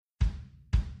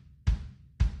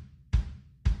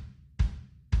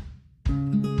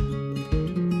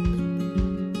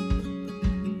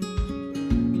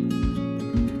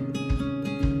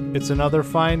It's another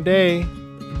fine day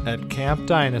at Camp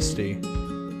Dynasty.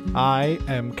 I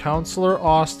am Counselor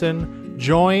Austin,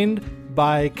 joined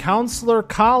by Counselor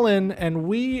Colin, and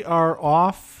we are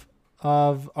off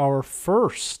of our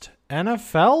first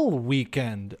NFL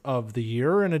weekend of the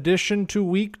year, in addition to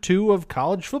week 2 of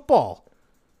college football.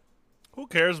 Who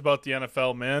cares about the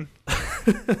NFL, man?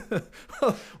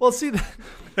 Well, see,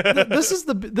 this is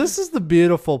the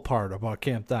beautiful part about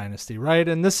Camp Dynasty, right?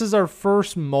 And this is our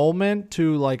first moment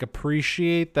to like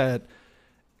appreciate that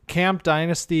Camp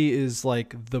Dynasty is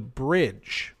like the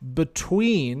bridge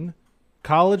between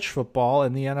college football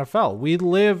and the NFL. We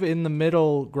live in the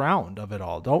middle ground of it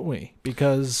all, don't we?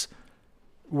 Because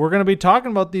we're going to be talking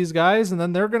about these guys, and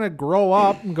then they're going to grow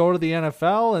up and go to the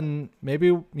NFL, and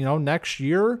maybe, next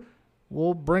year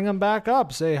we'll bring them back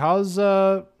up. Say, how's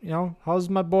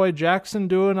my boy Jackson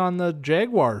doing on the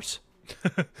Jaguars?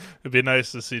 It'd be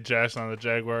nice to see Jackson on the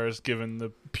Jaguars, given the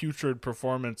putrid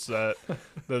performance that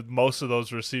most of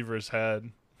those receivers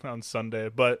had on Sunday.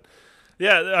 But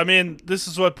yeah, I mean, this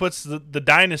is what puts the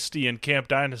dynasty in Camp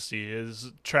Dynasty,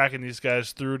 is tracking these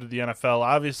guys through to the NFL.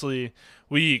 Obviously,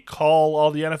 we call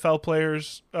all the NFL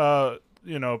players,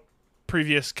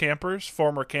 previous campers,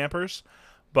 former campers,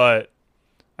 but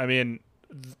I mean,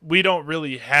 we don't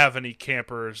really have any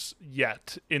campers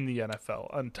yet in the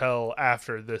NFL until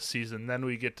after this season. Then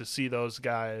we get to see those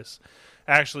guys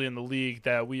actually in the league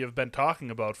that we have been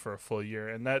talking about for a full year.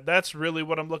 And that's really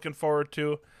what I'm looking forward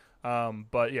to.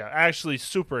 But yeah, actually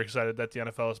super excited that the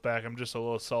NFL is back. I'm just a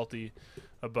little salty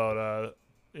about,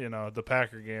 the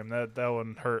Packer game. That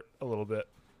one hurt a little bit.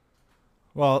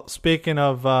 Well, speaking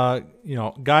of,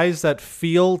 guys that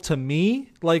feel to me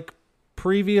like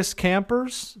previous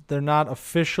campers, they're not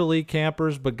officially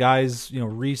campers, but guys,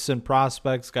 recent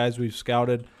prospects, guys we've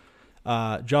scouted.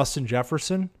 Justin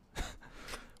Jefferson,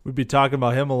 we'd be talking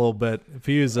about him a little bit. If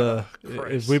he was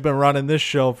if we've been running this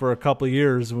show for a couple of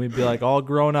years, and we'd be like, all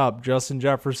grown up, Justin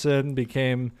Jefferson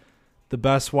became the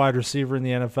best wide receiver in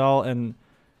the NFL. And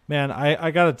man,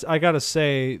 I gotta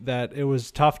say that it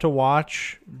was tough to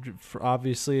watch,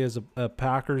 obviously as a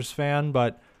Packers fan,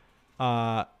 but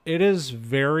it is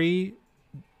very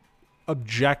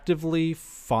objectively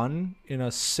fun in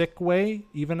a sick way,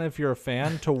 even if you're a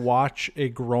fan, to watch a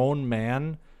grown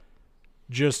man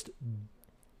just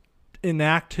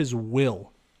enact his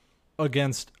will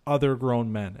against other grown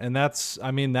men. And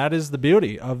that is the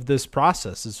beauty of this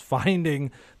process, is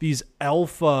finding these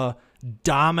alpha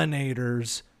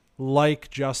dominators like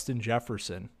Justin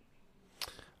Jefferson.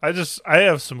 I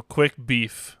have some quick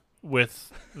beef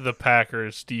with the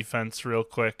Packers defense real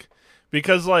quick,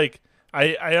 because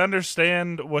I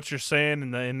understand what you're saying,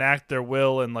 and they enact their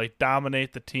will and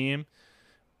dominate the team,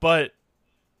 but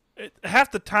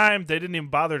half the time they didn't even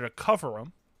bother to cover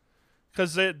them,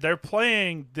 because they're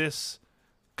playing this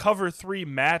cover 3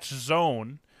 match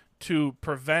zone to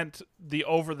prevent the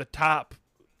over the top,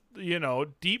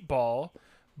 deep ball,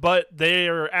 but they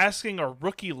are asking a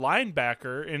rookie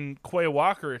linebacker in Quay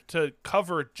Walker to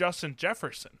cover Justin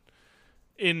Jefferson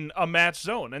in a match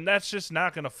zone, and that's just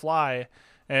not going to fly.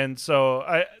 And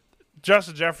so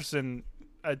Justin Jefferson,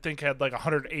 I think, had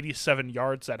 187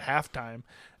 yards at halftime.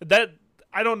 That,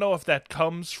 I don't know if that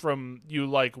comes from you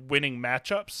winning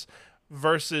matchups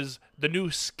versus the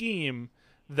new scheme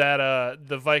that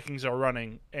the Vikings are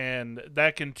running, and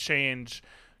that can change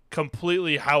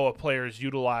completely how a player is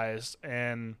utilized,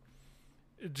 and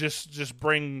just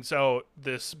brings out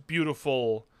this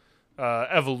beautiful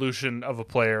evolution of a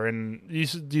player. And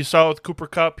you saw with Cooper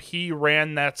Kupp, he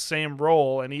ran that same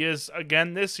role, and he is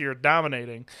again this year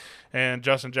dominating. And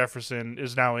Justin Jefferson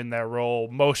is now in that role,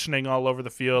 motioning all over the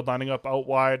field, lining up out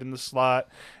wide in the slot,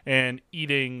 and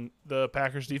eating the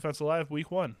Packers defense alive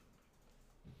week 1.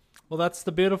 Well, that's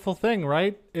the beautiful thing,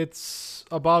 right? It's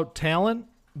about talent,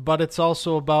 but it's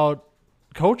also about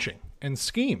coaching and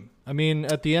scheme. I mean,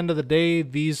 at the end of the day,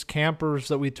 these campers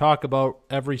that we talk about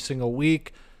every single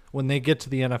week, when they get to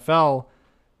the NFL,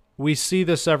 we see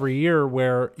this every year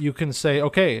where you can say,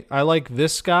 okay, I like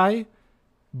this guy,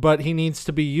 but he needs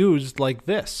to be used like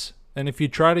this. And if you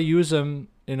try to use him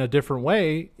in a different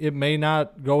way, it may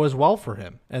not go as well for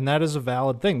him. And that is a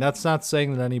valid thing. That's not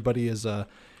saying that anybody is a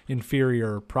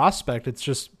inferior prospect. It's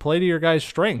just play to your guy's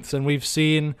strengths. And we've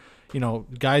seen,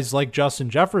 guys like Justin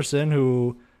Jefferson,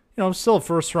 who, still a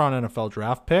first-round NFL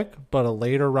draft pick, but a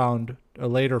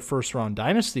later first-round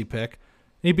dynasty pick.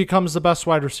 He becomes the best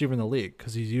wide receiver in the league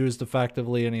because he's used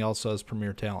effectively, and he also has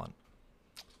premier talent.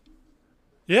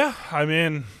 Yeah, I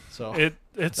mean, so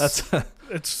it's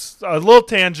a little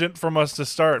tangent from us to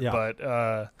start, yeah,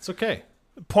 but it's okay.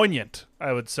 poignant,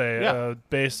 I would say, Yeah.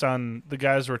 based on the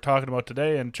guys we're talking about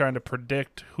today and trying to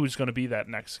predict who's going to be that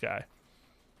next guy.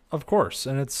 Of course,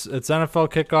 and it's NFL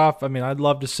kickoff. I mean, I'd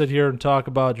love to sit here and talk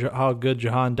about how good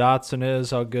Jahan Dotson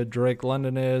is, how good Drake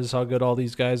London is, how good all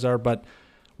these guys are, but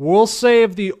we'll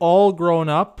save the all grown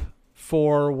up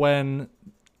for when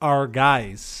our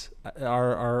guys,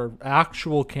 our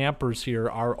actual campers here,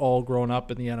 are all grown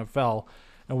up in the NFL,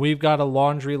 and we've got a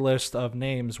laundry list of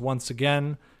names once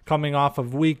again coming off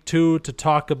of week 2 to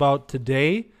talk about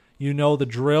today. You know the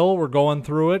drill. We're going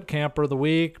through it. Camper of the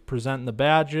week, presenting the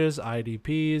badges,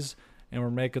 IDPs, and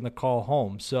we're making the call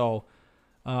home. So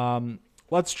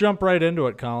let's jump right into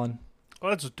it, Colin.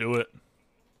 Let's do it.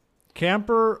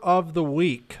 Camper of the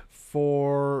week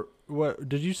for what?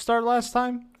 Did you start last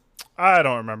time? I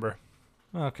don't remember.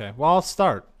 Okay, well, I'll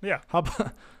start. Yeah. How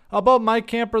about my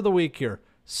camper of the week here?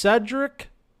 Cedric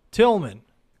Tillman,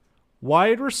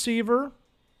 wide receiver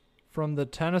from the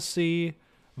Tennessee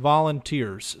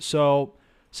Volunteers. So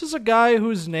this is a guy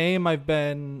whose name I've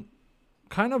been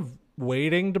kind of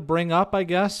waiting to bring up, I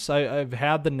guess. I've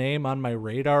had the name on my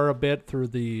radar a bit through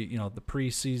the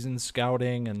preseason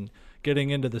scouting and getting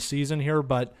into the season here,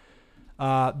 but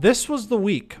this was the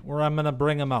week where I'm going to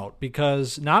bring him out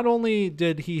because not only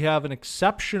did he have an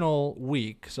exceptional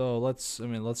week, so let's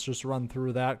just run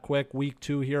through that quick. Week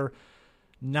 2 here,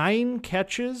 9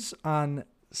 catches on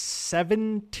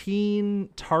 17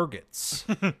 targets.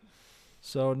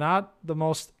 So not the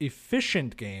most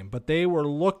efficient game, but they were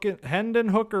looking. Hendon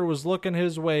Hooker was looking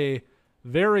his way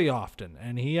very often,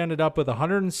 and he ended up with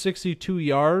 162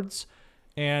 yards,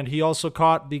 and he also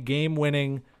caught the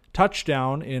game-winning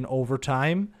touchdown in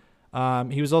overtime.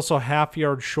 He was also a half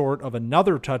yard short of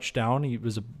another touchdown. He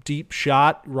was a deep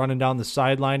shot running down the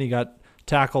sideline. He got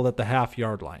tackled at the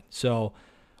half-yard line. So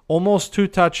almost 2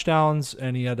 touchdowns,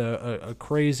 and he had a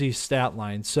crazy stat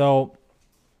line. So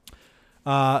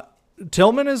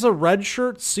Tillman is a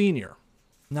redshirt senior.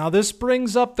 Now, this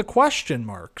brings up the question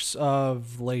marks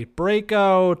of late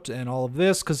breakout and all of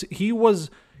this because he was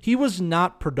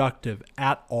not productive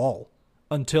at all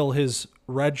until his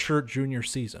redshirt junior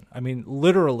season. I mean,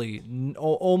 literally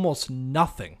almost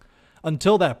nothing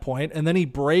until that point, and then he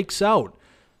breaks out.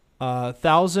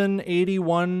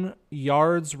 1,081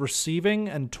 yards receiving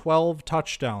and 12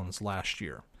 touchdowns last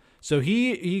year. So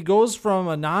he goes from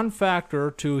a non-factor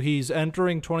to he's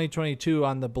entering 2022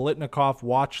 on the Biletnikoff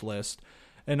watch list,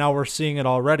 and now we're seeing it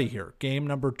already here. Game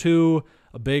number 2,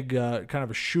 a big kind of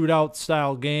a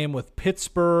shootout-style game with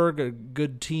Pittsburgh, a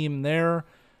good team there,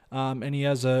 and he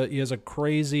has a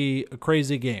crazy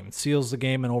game. Seals the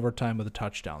game in overtime with a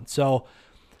touchdown. So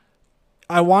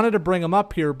I wanted to bring him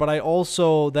up here, but I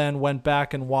also then went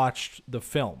back and watched the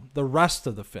rest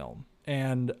of the film.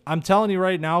 And I'm telling you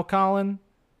right now, Colin,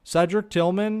 Cedric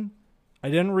Tillman, I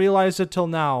didn't realize it till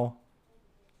now,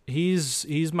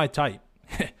 he's my type.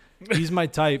 He's my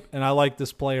type, and I like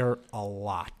this player a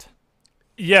lot.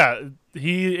 Yeah,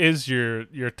 he is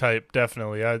your type,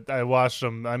 definitely. I watched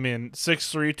him. I mean,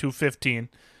 6'3", 215,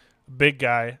 big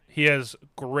guy. He has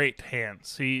great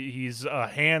hands. He's a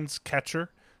hands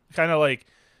catcher. Kind of like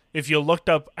if you looked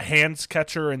up hands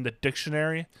catcher in the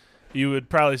dictionary, you would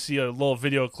probably see a little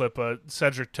video clip of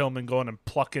Cedric Tillman going and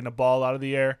plucking a ball out of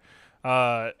the air.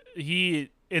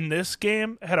 He, in this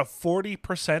game, had a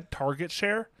 40% target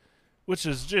share, which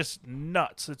is just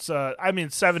nuts. It's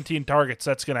 17 targets,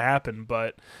 that's going to happen,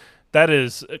 but that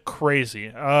is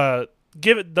crazy.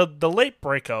 Give it the late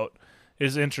breakout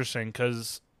is interesting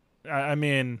because, I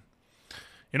mean,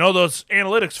 those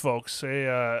analytics folks, they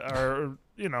are,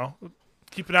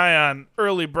 keep an eye on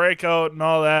early breakout and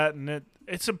all that, and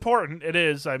it's important. It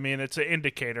is. I mean, it's an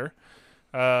indicator.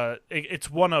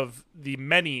 It's one of the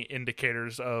many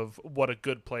indicators of what a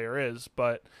good player is.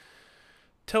 But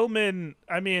Tillman,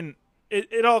 I mean,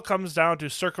 it all comes down to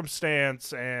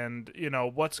circumstance and,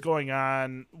 what's going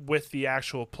on with the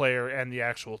actual player and the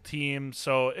actual team.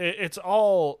 So it's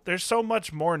all, there's so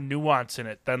much more nuance in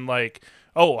it than like,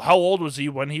 oh, how old was he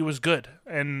when he was good?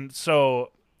 And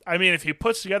so, I mean, if he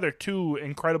puts together 2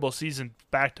 incredible seasons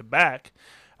back to back,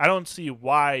 I don't see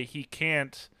why he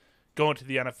can't go into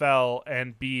the NFL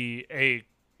and be a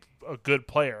good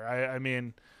player. I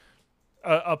mean,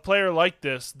 a player like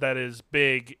this that is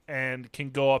big and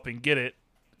can go up and get it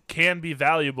can be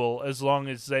valuable as long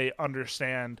as they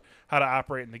understand how to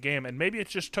operate in the game. And maybe it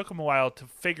just took him a while to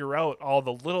figure out all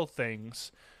the little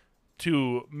things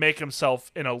to make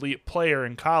himself an elite player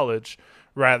in college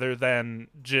rather than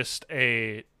just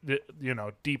a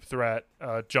deep threat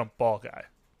jump ball guy.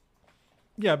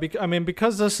 Yeah,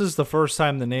 because this is the first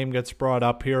time the name gets brought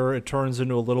up here, it turns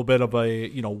into a little bit of a,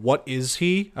 what is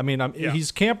he? I mean, Yeah.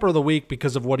 he's camper of the week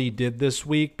because of what he did this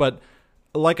week, but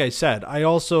like I said, I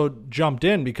also jumped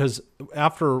in because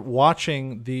after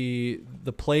watching the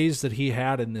plays that he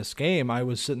had in this game, I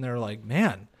was sitting there like,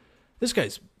 man, this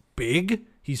guy's big,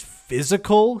 he's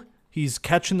physical, he's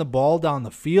catching the ball down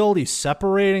the field, he's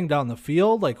separating down the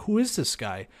field. Like, who is this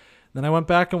guy? Then I went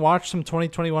back and watched some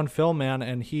 2021 film, man,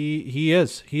 and he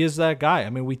is that guy. I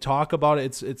mean, we talk about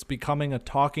it. It's becoming a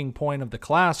talking point of the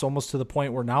class, almost to the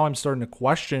point where now I'm starting to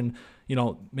question,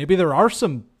 maybe there are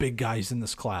some big guys in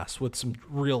this class with some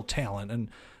real talent, and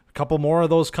a couple more of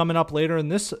those coming up later in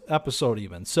this episode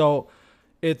even. So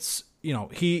it's,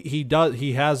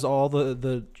 he has all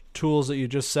the tools that you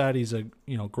just said. He's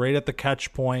great at the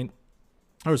catch point.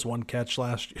 There was one catch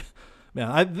last year.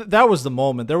 Man, that was the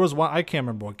moment. There was one, I can't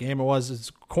remember what game it was. It's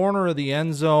corner of the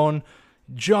end zone,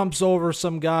 jumps over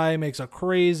some guy, makes a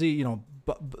crazy,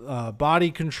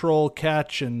 body control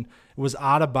catch, and it was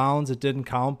out of bounds. It didn't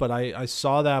count, but I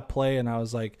saw that play, and I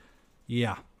was like,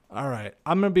 yeah, all right.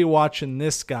 I'm going to be watching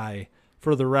this guy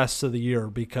for the rest of the year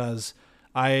because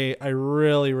I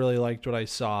really, really liked what I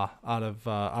saw out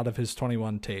of his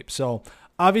 21 tape. So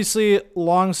obviously,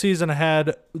 long season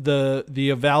ahead. The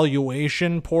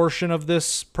evaluation portion of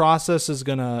this process is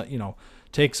gonna,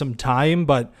 take some time.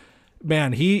 But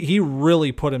man, he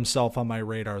really put himself on my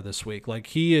radar this week. Like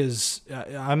he is.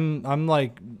 I'm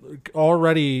like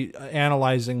already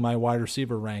analyzing my wide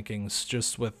receiver rankings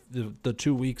just with the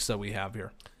 2 weeks that we have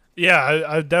here. Yeah,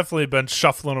 I've definitely been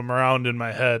shuffling them around in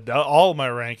my head, all my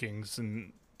rankings,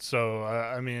 and so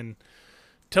I mean,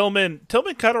 Tillman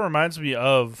kind of reminds me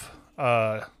of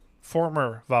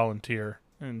former volunteer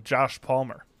and Josh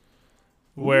Palmer,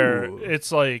 where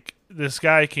it's like this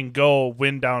guy can go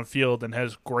win downfield and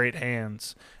has great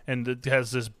hands and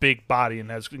has this big body and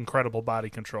has incredible body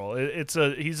control.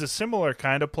 He's a similar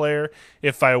kind of player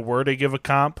if I were to give a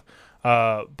comp,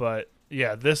 but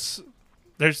yeah, there's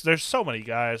so many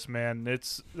guys, man.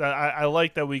 I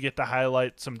like that we get to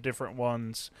highlight some different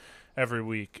ones every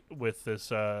week with this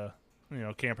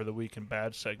camper of the week and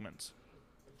badge segments.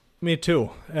 Me too.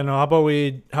 And how about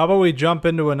we jump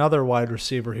into another wide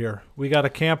receiver here? We got a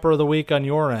camper of the week on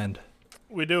your end.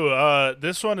 We do.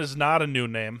 This one is not a new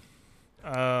name.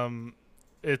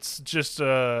 It's just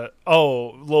a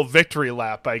little victory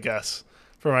lap, I guess,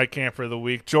 for my camper of the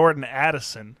week. Jordan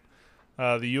Addison,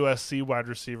 the USC wide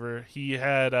receiver. He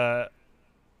had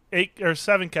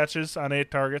 7 catches on 8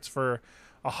 targets for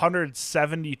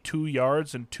 172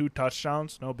 yards and 2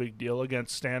 touchdowns. No big deal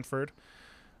against Stanford.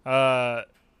 The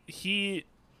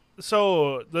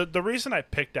reason I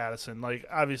picked Addison, like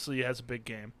obviously he has a big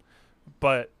game,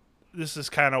 but this is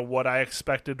kind of what I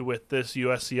expected with this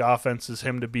USC offense, is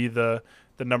him to be the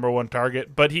number one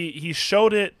target. But he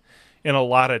showed it in a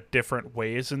lot of different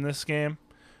ways in this game,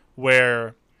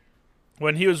 where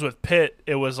when he was with Pitt,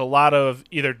 it was a lot of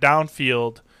either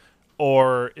downfield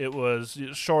or it was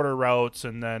shorter routes,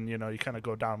 and then you kind of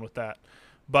go down with that.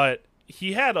 But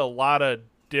he had a lot of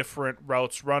different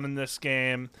routes run in this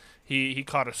game. He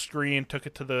caught a screen, took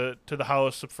it to the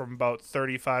house from about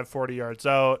 35, 40 yards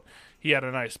out. He had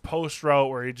a nice post route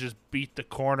where he just beat the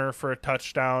corner for a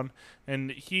touchdown,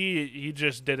 and he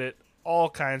just did it all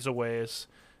kinds of ways.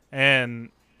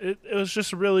 And it was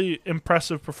just a really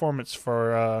impressive performance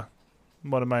for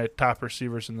one of my top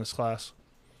receivers in this class.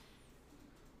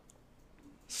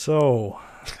 So,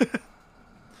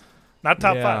 not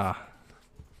top 5.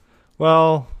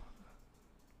 Well,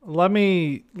 let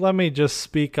me just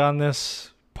speak on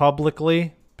this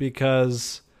publicly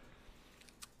because,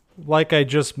 like I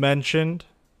just mentioned,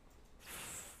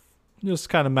 just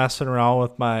kind of messing around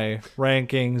with my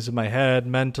rankings in my head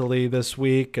mentally this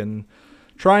week and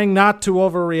trying not to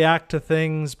overreact to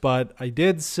things. But I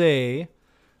did say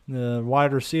in the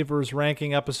wide receivers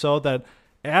ranking episode that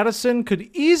Addison could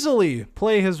easily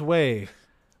play his way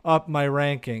up my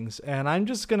rankings, and I'm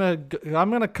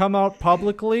gonna come out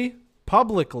publicly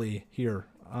here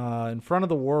in front of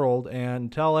the world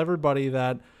and tell everybody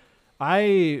that I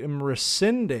am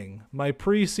rescinding my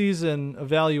preseason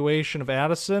evaluation of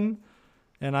Addison,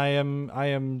 and I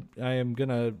am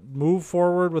gonna move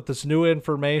forward with this new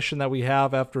information that we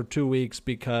have after 2 weeks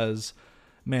because,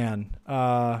 man,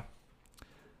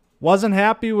 wasn't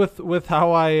happy with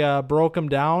how I broke him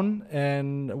down.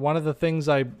 And one of the things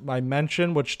I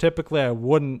mentioned, which typically I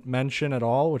wouldn't mention at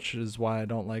all, which is why I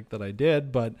don't like that I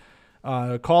did, but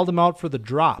called him out for the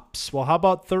drops. Well, how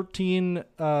about 13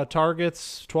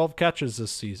 targets, 12 catches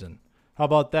this season? How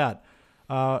about that?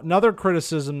 Another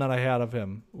criticism that I had of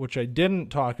him, which I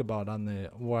didn't talk about on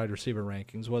the wide receiver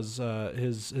rankings, was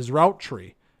his route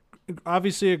tree.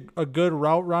 Obviously, a good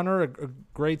route runner, a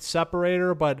great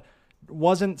separator, but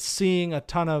wasn't seeing a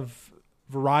ton of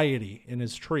variety in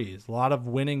his trees. A lot of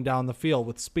winning down the field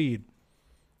with speed.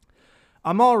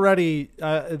 I'm already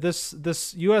this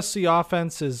USC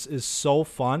offense is so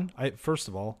fun. First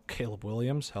of all, Caleb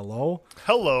Williams, hello,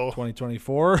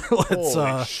 2024. Let's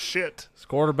Holy shit. This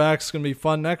quarterback's gonna be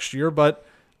fun next year, but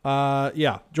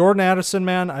yeah, Jordan Addison,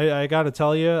 man, I got to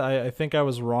tell you, I think I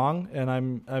was wrong, and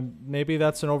I'm maybe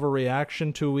that's an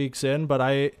overreaction 2 weeks in, but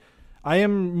I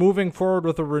am moving forward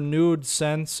with a renewed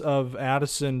sense of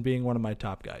Addison being one of my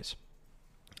top guys.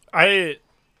 I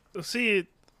see.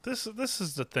 This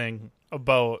is the thing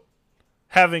about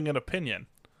having an opinion,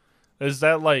 is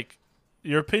that like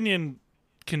your opinion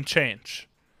can change,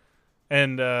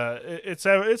 and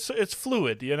it's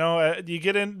fluid. You know, you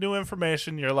get in new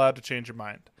information, you're allowed to change your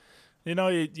mind. You know,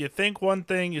 you think one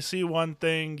thing, you see one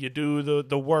thing, you do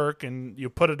the work, and you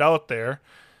put it out there,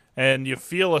 and you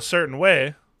feel a certain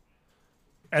way,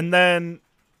 and then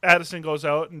Addison goes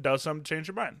out and does something to change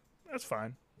your mind. That's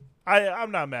fine.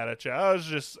 I'm not mad at you. I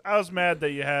was mad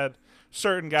that you had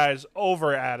certain guys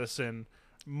over Addison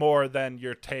more than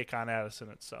your take on Addison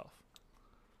itself.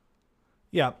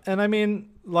 Yeah, and I mean,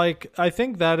 like, I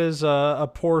think that is a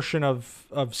portion of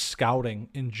scouting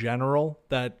in general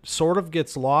that sort of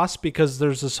gets lost, because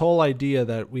there's this whole idea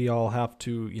that we all have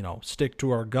to, you know, stick to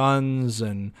our guns,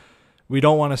 and we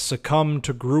don't want to succumb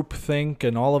to groupthink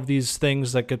and all of these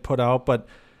things that get put out. But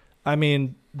I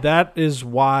mean, that is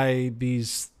why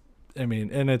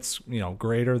and it's, you know,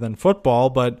 greater than football,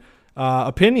 but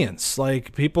opinions,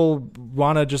 like, people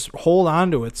want to just hold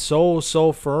on to it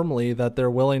so firmly that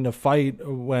they're willing to fight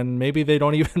when maybe they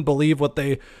don't even believe what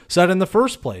they said in the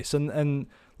first place. And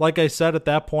like I said, at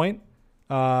that point,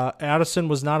 Addison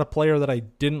was not a player that I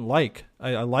didn't like.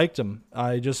 I liked him.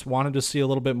 I just wanted to see a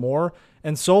little bit more.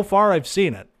 And so far I've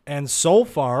seen it. And so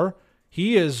far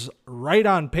he is right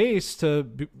on pace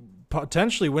to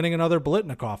potentially winning another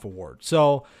Blitnikoff award.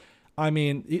 So, I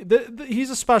mean, he's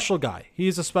a special guy.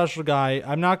 He's a special guy.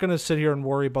 I'm not going to sit here and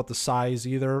worry about the size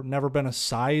either. Never been a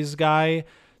size guy.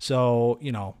 So,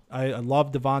 you know, I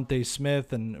love Devontae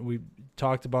Smith, and we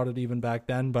talked about it even back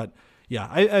then. But yeah,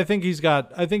 I think he's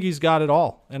got it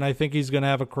all, and I think he's going to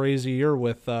have a crazy year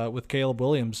with Caleb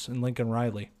Williams and Lincoln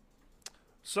Riley.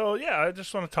 So yeah, I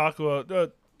just want to talk about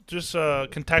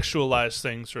contextualize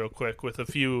things real quick with a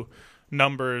few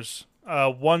numbers.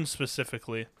 One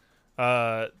specifically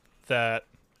that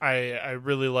I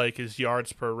really like is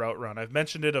yards per route run. I've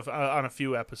mentioned it on a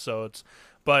few episodes,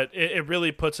 but it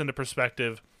really puts into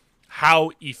perspective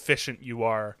how efficient you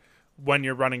are when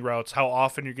you're running routes, how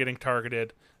often you're getting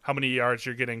targeted, how many yards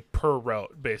you're getting per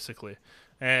route, basically.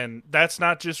 And that's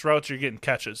not just routes you're getting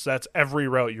catches. That's every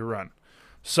route you run.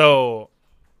 So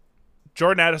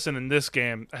Jordan Addison in this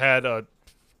game had a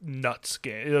nuts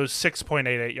game. It was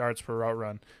 6.88 yards per route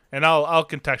run. And I'll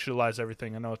contextualize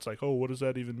everything. I know it's like, oh, what does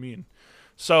that even mean?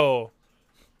 So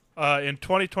in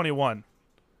 2021,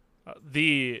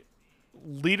 the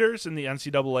leaders in the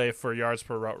NCAA for yards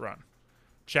per route run,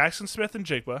 Jackson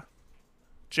Smith-Njigba,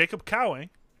 Jacob Cowing,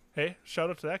 hey, shout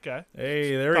out to that guy.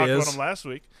 Hey, there Talked he is. about him last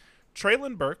week.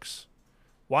 Traylon Burks,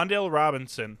 Wan'Dale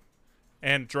Robinson,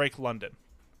 and Drake London.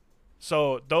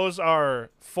 So those are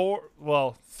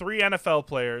three NFL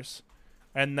players,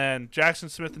 and then Jackson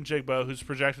Smith-Njigba, who's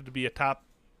projected to be a top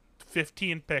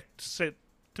 15 pick to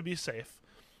be safe.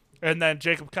 And then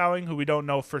Jacob Cowing, who we don't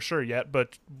know for sure yet,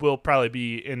 but will probably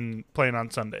be playing on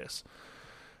Sundays.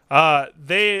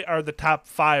 They are the top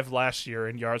 5 last year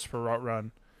in yards per route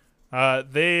run.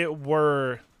 They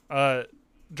were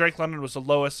Drake London was the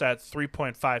lowest at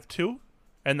 3.52,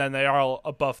 and then they are all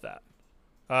above that.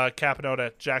 Capping out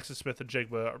at Jackson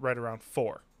Smith-Njigba right around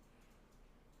 4.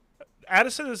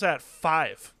 Addison is at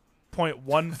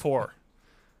 5.14.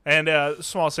 And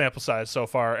small sample size so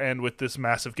far, and with this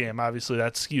massive game, obviously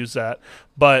that skews that.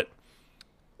 But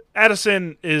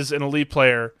Addison is an elite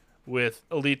player with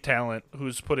elite talent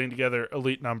who's putting together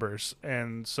elite numbers.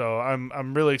 And so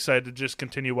I'm really excited to just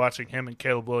continue watching him and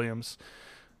Caleb Williams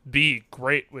be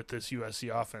great with this USC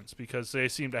offense, because they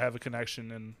seem to have a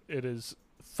connection, and it is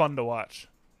fun to watch.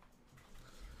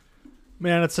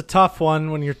 Man, it's a tough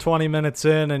one when you're 20 minutes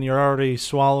in and you're already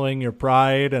swallowing your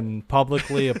pride and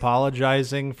publicly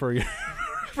apologizing for your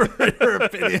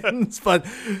opinions. But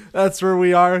that's where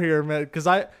we are here, man. Because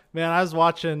I was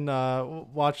watching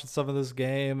some of this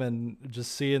game and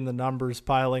just seeing the numbers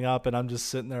piling up, and I'm just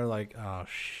sitting there like, oh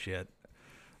shit,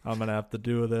 I'm gonna have to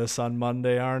do this on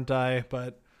Monday, aren't I?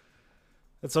 But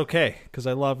it's okay, because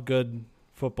I love good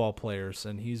football players,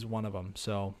 and he's one of them.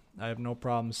 So I have no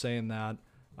problem saying that.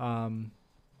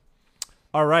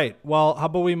 All right. Well, how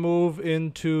about we move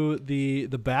into the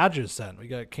badges then? We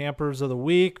got Campers of the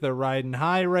Week. They're riding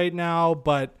high right now,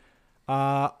 but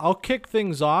I'll kick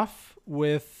things off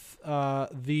with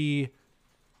the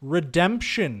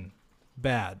Redemption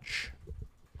badge.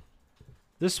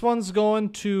 This one's going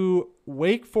to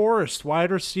Wake Forest wide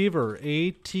receiver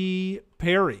A.T.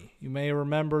 Perry. You may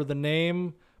remember the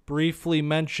name. Briefly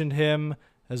mentioned him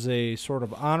as a sort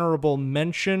of honorable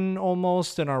mention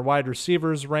almost in our wide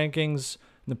receivers rankings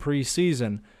in the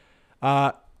preseason.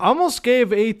 Almost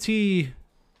gave AT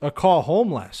a call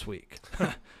home last week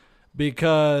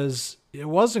because it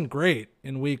wasn't great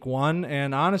in week 1.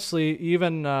 And honestly,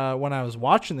 even when I was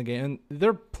watching the game,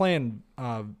 they're playing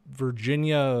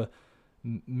Virginia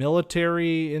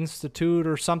Military Institute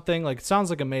or something. Like, it sounds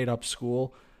like a made-up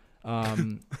school.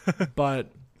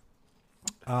 But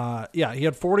yeah, he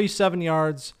had 47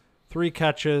 yards, 3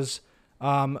 catches,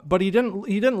 but he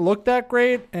didn't look that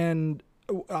great. And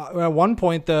at one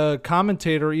point, the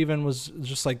commentator even was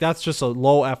just like, "That's just a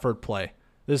low effort play.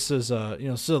 This is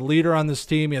this is a leader on this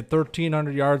team. He had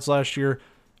 1,300 yards last year.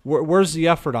 Where's the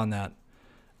effort on that?"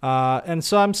 And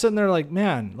so I'm sitting there like,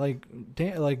 man, like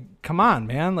come on,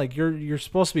 man, like you're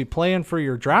supposed to be playing for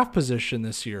your draft position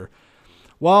this year.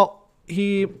 Well,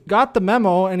 he got the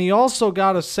memo, and he also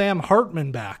got a Sam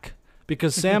Hartman back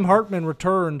because Sam Hartman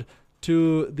returned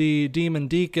to the Demon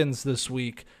Deacons this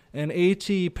week, and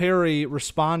A.T. Perry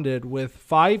responded with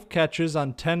 5 catches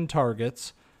on 10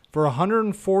 targets for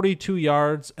 142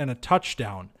 yards and a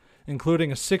touchdown,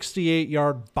 including a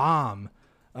 68-yard bomb,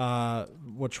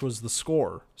 which was the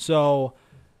score. So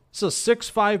it's a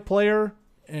 6'5" player,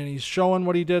 and he's showing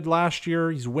what he did last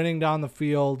year. He's winning down the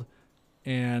field.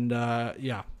 And,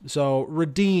 yeah, so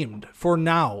redeemed for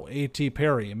now, A.T.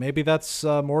 Perry. Maybe that's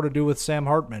more to do with Sam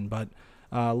Hartman, but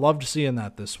loved seeing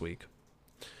that this week.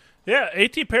 Yeah,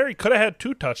 A.T. Perry could have had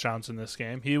 2 touchdowns in this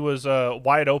game. He was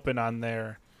wide open on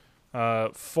their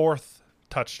 4th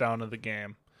touchdown of the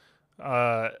game.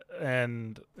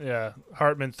 And, yeah,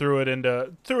 Hartman threw it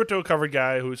to a covered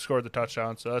guy who scored the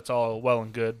touchdown, so that's all well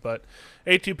and good. But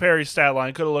A.T. Perry's stat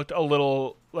line could have looked a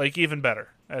little, like, even better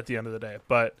at the end of the day.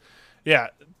 But yeah,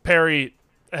 Perry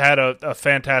had a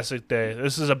fantastic day.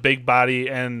 This is a big body,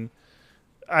 and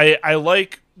I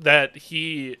like that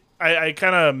I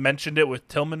kind of mentioned it with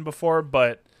Tillman before,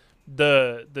 but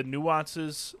the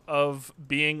nuances of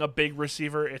being a big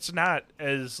receiver, it's not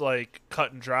as like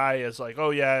cut and dry as like, oh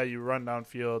yeah, you run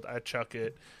downfield, I chuck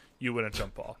it, you win a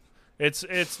jump ball.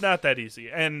 It's not that easy.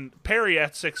 And Perry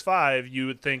at 6'5", you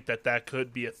would think that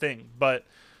could be a thing, but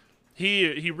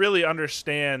he really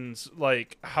understands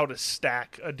like how to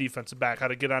stack a defensive back, how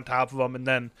to get on top of them, and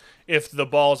then if the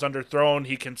ball's underthrown,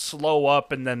 he can slow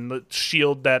up and then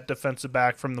shield that defensive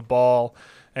back from the ball.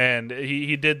 And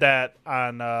he did that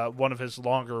on one of his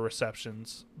longer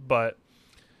receptions. But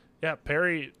yeah,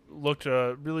 Perry looked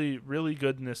really, really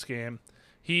good in this game.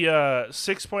 He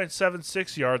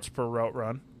 6.76 yards per route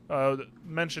run.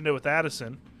 Mentioned it with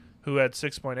Addison, who had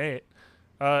 6.8.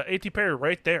 A.T. Perry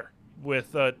right there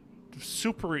with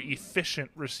super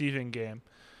efficient receiving game.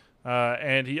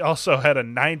 And he also had a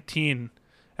 19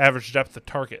 average depth of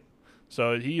target.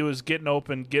 So he was getting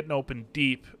open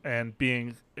deep, and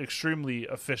being extremely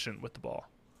efficient with the ball.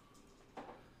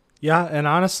 Yeah, and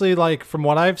honestly, like from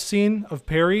what I've seen of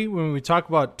Perry, when we talk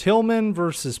about Tillman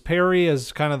versus Perry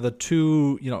as kind of the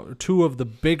two of the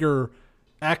bigger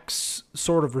X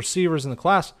sort of receivers in the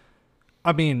class,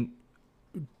 I mean,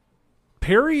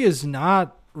 Perry is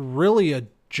not really a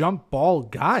jump ball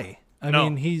guy. I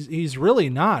mean, he's really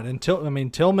not. And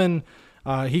Tillman,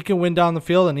 he can win down the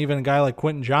field, and even a guy like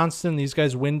Quentin Johnston, these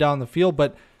guys win down the field.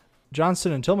 But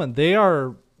Johnston and Tillman, they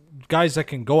are guys that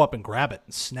can go up and grab it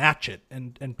and snatch it.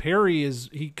 And Perry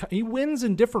he wins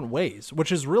in different ways,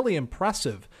 which is really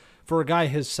impressive for a guy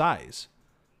his size.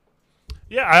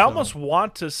 Yeah, I almost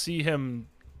want to see him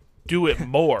do it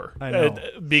more. I know.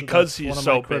 Because so he's one of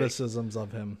so my big. criticisms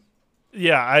of him.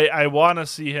 Yeah, I want to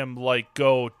see him like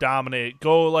go dominate,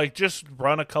 go like just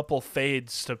run a couple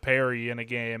fades to Perry in a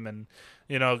game, and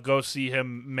go see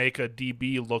him make a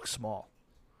DB look small.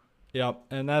 Yep,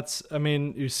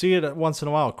 and you see it once in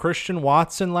a while. Christian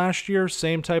Watson last year,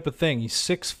 same type of thing. He's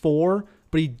 6'4",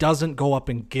 but he doesn't go up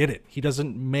and get it. He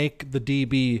doesn't make the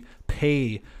DB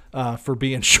pay for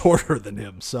being shorter than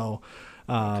him. So,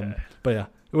 Okay. But yeah,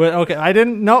 okay.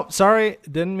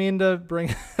 Didn't mean to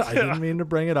bring. I didn't mean to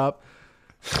bring it up.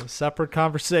 Separate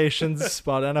conversations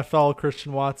about NFL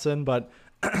Christian Watson, but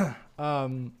all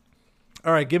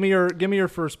right, give me your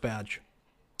first badge.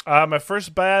 My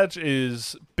first badge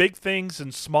is big things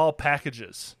in small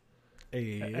packages.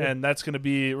 Hey. And that's going to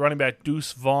be running back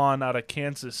Deuce Vaughn out of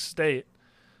Kansas State.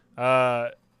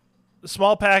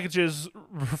 Small packages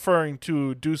referring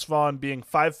to Deuce Vaughn being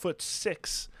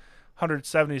 5'6",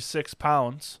 176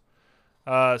 pounds.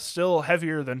 Still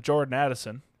heavier than Jordan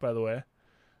Addison, by the way.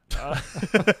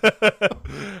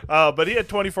 But he had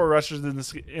 24 rushes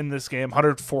in this game,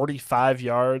 145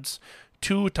 yards,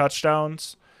 2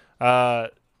 touchdowns.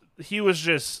 He was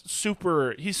just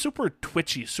he's super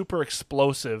twitchy, super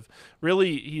explosive.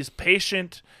 Really, he's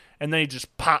patient, and then he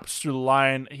just pops through the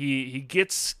line. He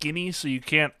gets skinny, so you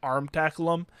can't arm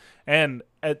tackle him. And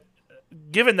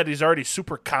given that he's already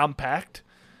super compact,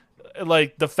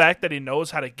 like the fact that he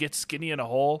knows how to get skinny in a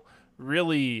hole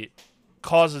really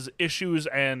causes issues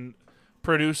and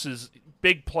produces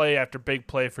big play after big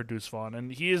play for Deuce Vaughn.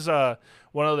 And he is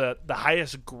one of the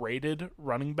highest graded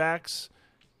running backs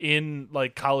in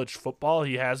like college football.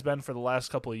 He has been for the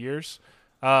last couple of years.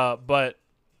 But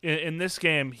in this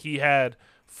game, he had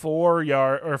 4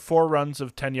 runs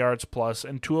of 10 yards plus,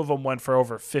 and 2 of them went for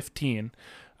over 15.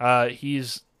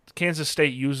 Kansas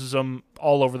State uses them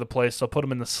all over the place. They'll put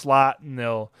him in the slot and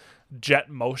they'll jet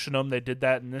motion him. They did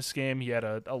that in this game. He had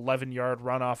a 11-yard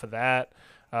run off of that.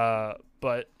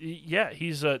 But yeah,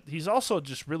 he's also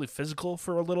just really physical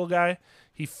for a little guy.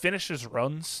 He finishes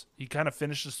runs. He kind of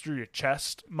finishes through your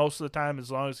chest most of the time,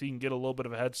 as long as he can get a little bit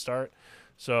of a head start.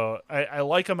 So I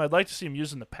like him. I'd like to see him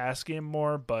using the pass game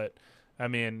more, but I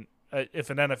mean, if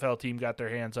an NFL team got their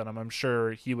hands on him, I'm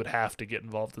sure he would have to get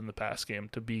involved in the pass game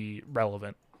to be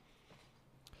relevant.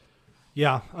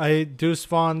 Yeah, Deuce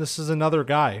Vaughn, this is another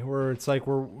guy where it's like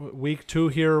we're week 2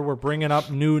 here. We're bringing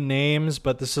up new names,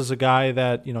 but this is a guy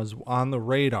that, is on the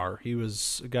radar. He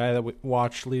was a guy that we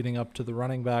watched leading up to the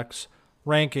running backs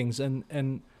rankings.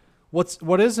 And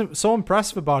what isn't so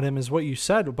impressive about him is what you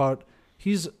said about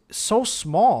he's so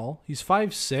small. He's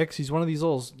 5'6". He's one of these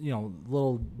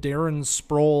little Darren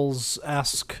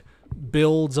Sproles-esque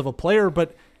builds of a player,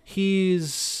 but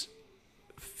he's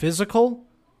physical.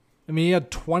 I mean, he had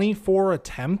 24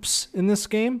 attempts in this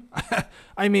game.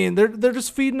 I mean, they're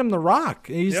just feeding him the rock.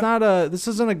 He's this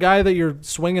isn't a guy that you're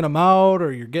swinging him out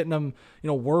or you're getting him,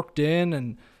 worked in,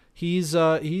 and he's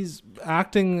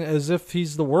acting as if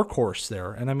he's the workhorse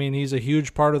there. And I mean, he's a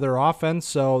huge part of their offense,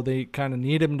 so they kind of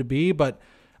need him to be. But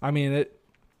I mean,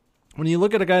 when you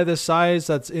look at a guy this size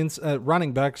that's at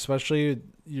running back, especially,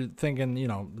 you're thinking,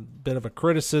 a bit of a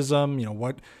criticism.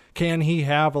 What can he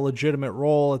have a legitimate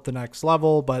role at the next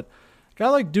level? But a guy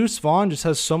like Deuce Vaughn just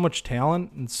has so much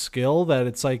talent and skill that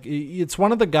it's like it's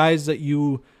one of the guys that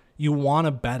you want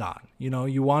to bet on.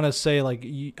 You want to say, like,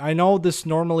 I know this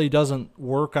normally doesn't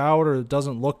work out or it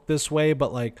doesn't look this way,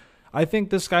 but like I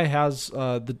think this guy has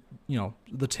the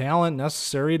talent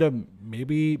necessary to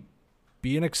maybe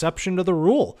be an exception to the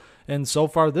rule. And so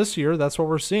far this year, that's what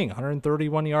we're seeing.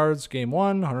 131 yards game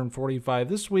 1, 145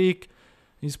 this week.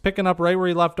 He's picking up right where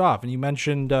he left off. And you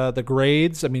mentioned the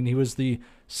grades. I mean, he was the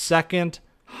second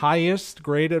highest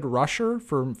graded rusher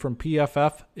from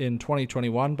PFF in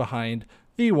 2021 behind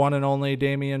the one and only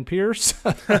Dameon Pierce.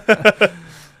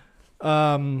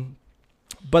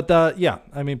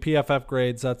 PFF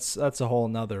grades, that's a whole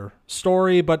nother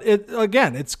story. But it's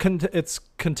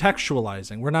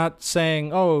contextualizing. We're not saying,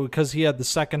 because he had the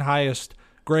second highest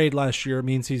grade last year, it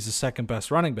means he's the second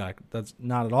best running back. That's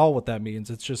not at all what that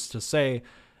means. It's just to say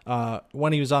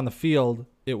when he was on the field,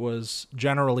 it was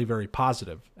generally very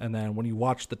positive. And then when you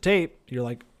watch the tape, you're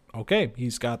like, okay,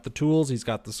 he's got the tools, he's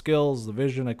got the skills, the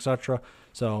vision, etc.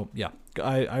 So, yeah,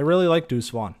 I really like Deuce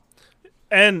Vaughn.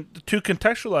 And to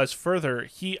contextualize further,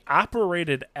 he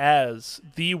operated as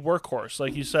the workhorse.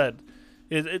 Like you said,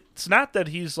 it's not that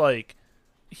he's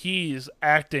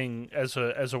acting as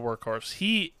a workhorse.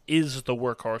 He is the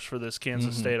workhorse for this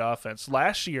Kansas State offense.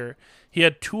 Last year, he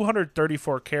had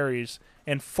 234 carries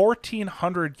and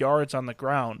 1,400 yards on the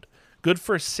ground, good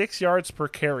for 6 yards per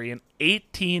carry and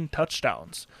 18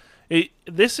 touchdowns.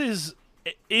 This is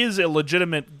a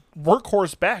legitimate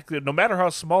workhorse back. No matter how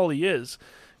small he is,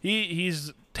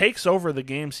 he's takes over the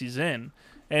games he's in,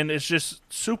 and it's just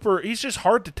he's just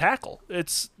hard to tackle.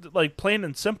 It's like plain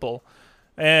and simple.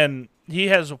 And he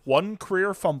has 1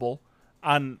 career fumble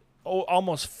on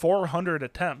almost 400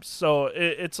 attempts. So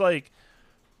it's like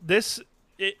this.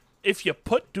 If you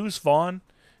put Deuce Vaughn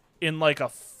in like a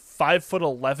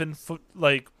 5'11"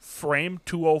 like frame,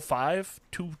 205,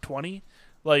 220,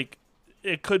 like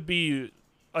it could be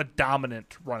a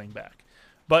dominant running back.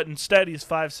 But instead, he's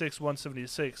 5'6",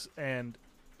 176, and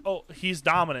he's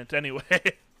dominant anyway.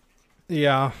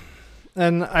 Yeah.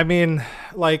 And I mean,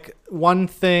 like, one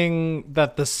thing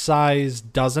that the size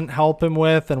doesn't help him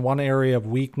with, and one area of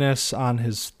weakness on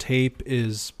his tape,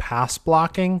 is pass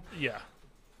blocking. Yeah.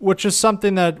 Which is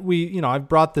something that I've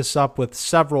brought this up with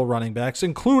several running backs,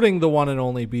 including the one and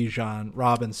only Bijan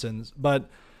Robinson. But,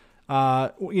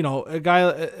 a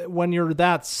guy, when you're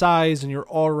that size and you're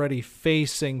already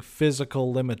facing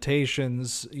physical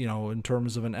limitations, in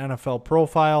terms of an NFL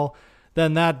profile,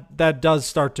 then that does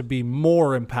start to be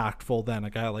more impactful than a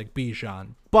guy like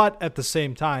Bijan. But at the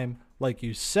same time, like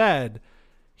you said,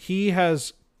 he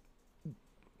has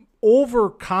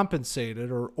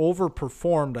overcompensated or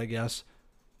overperformed, I guess,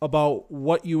 about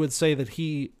what you would say that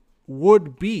he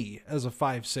would be as a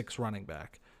 5'6" running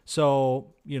back. So,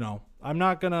 I'm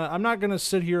not gonna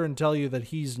sit here and tell you that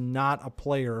he's not a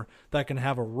player that can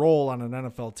have a role on an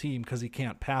NFL team because he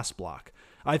can't pass block.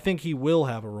 I think he will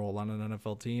have a role on an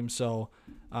NFL team. So,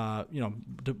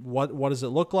 what does it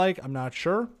look like? I'm not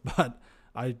sure, but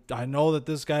I know that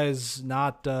this guy is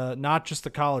not just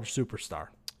a college superstar.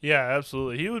 Yeah,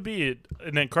 absolutely. He would be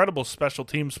an incredible special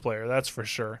teams player, that's for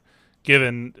sure,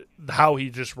 given how he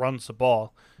just runs the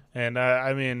ball. And,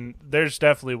 I mean, there's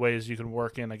definitely ways you can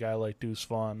work in a guy like Deuce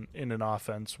Vaughn in an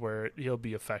offense where he'll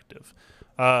be effective.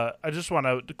 I just want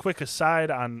a quick aside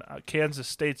on Kansas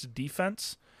State's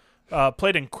defense.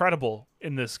 Played incredible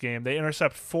in this game. They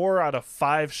intercept 4 out of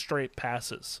 5 straight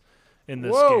passes in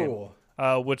this game,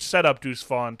 which set up Deuce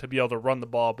Vaughn to be able to run the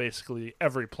ball basically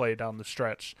every play down the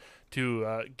stretch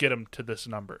to get him to this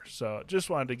number. So just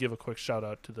wanted to give a quick shout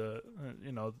out to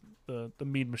the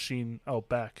Mean Machine out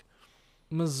back.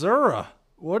 Missouri,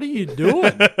 what are you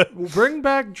doing? Bring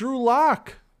back Drew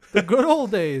Lock, the good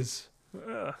old days.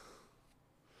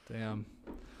 Damn.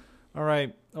 All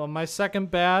right. Well, my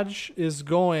second badge is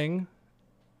going.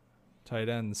 Tight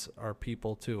ends are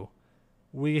people too.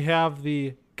 We have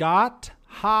the Got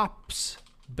Hops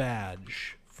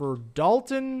badge for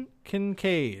Dalton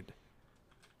Kincaid.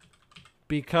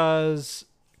 Because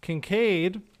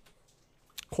Kincaid,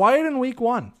 quiet in week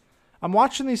 1. I'm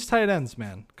watching these tight ends,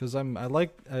 man, because I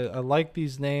like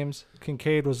these names.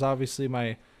 Kincaid was obviously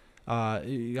my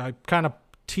I kind of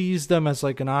teased them as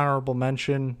like an honorable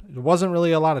mention. There wasn't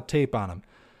really a lot of tape on him.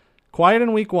 Quiet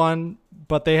in week 1,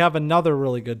 but they have another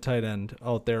really good tight end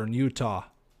out there in Utah,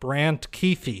 Brant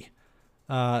Kuithe.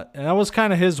 And that was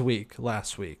kind of his week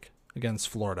last week against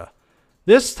Florida.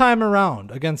 This time around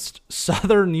against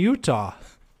Southern Utah,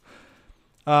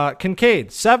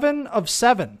 Kincaid, 7 of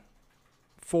 7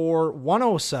 for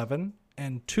 107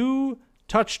 and 2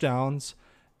 touchdowns.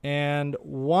 And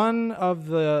one of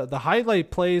the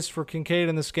highlight plays for Kincaid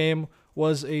in this game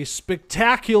was a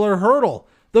spectacular hurdle.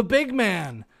 The big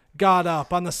man got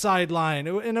up on the sideline,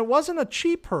 and it wasn't a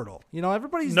cheap hurdle.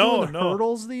 Everybody's doing the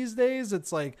hurdles these days.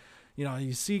 It's like,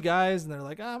 you see guys and they're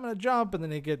like, I'm going to jump, and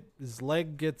then his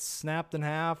leg gets snapped in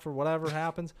half or whatever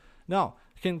happens. No,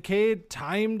 Kincaid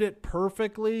timed it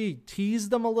perfectly. He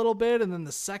teased him a little bit, and then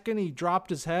the second he dropped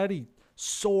his head, he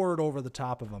soared over the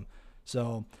top of him.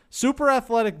 So, super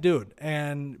athletic dude,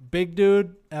 and big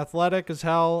dude, athletic as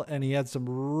hell, and he had some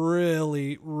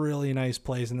really, really nice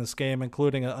plays in this game,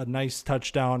 including a nice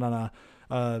touchdown on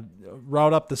a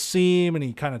route up the seam, and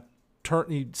he kind of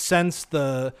he sensed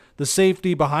the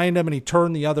safety behind him, and he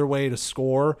turned the other way to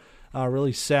score.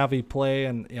 Really savvy play,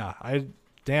 and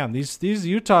yeah, these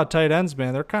Utah tight ends,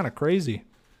 man, they're kind of crazy.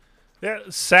 Yeah,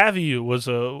 savvy was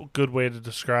a good way to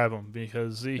describe him,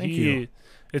 because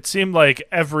it seemed like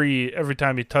every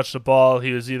time he touched the ball,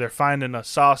 he was either finding a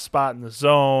soft spot in the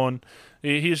zone.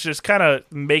 He's just kind of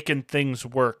making things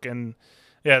work. And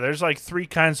yeah, there's like 3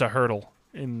 kinds of hurdle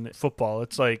in football.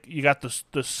 It's like you got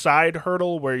the side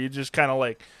hurdle where you just kind of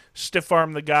like stiff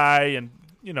arm the guy and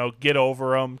get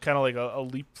over him, kind of like a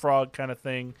leapfrog kind of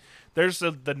thing. There's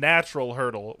the natural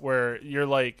hurdle where you're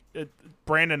like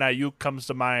Brandon Ayuk comes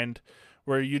to mind,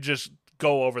 where you just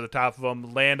go over the top of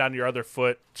him, land on your other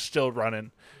foot, still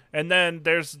running. And then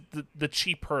there's the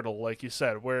cheap hurdle, like you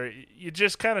said, where you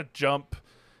just kind of jump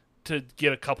to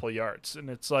get a couple of yards. And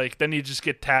it's like, then you just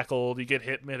get tackled, you get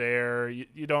hit midair,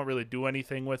 you don't really do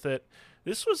anything with it.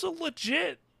 This was a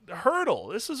legit hurdle.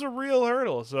 This is a real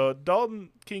hurdle. So Dalton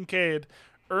Kincaid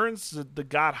earns the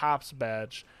Got Hops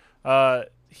badge.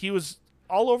 He was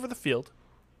all over the field.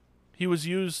 He was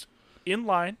used in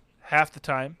line half the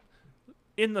time,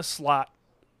 in the slot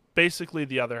basically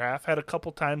the other half, had a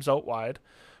couple times out wide.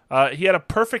 He had a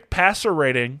perfect passer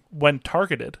rating when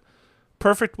targeted.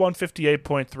 Perfect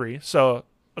 158.3, so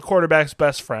a quarterback's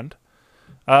best friend.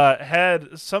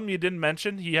 Had something you didn't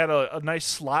mention. He had a nice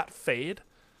slot fade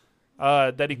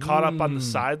that he caught up on the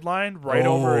sideline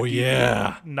over a DB.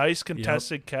 Yeah. Nice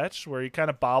contested catch where he kind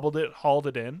of bobbled it, hauled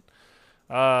it in.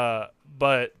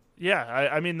 But yeah,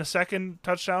 I mean the second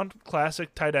touchdown,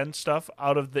 classic tight end stuff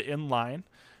out of the inline,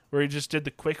 where he just did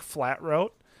the quick flat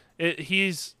route.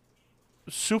 He's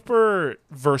super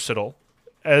versatile,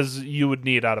 as you would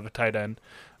need out of a tight end.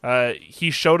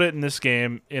 He showed it in this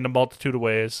game in a multitude of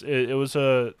ways. It was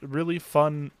a really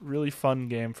fun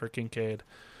game for Kincaid.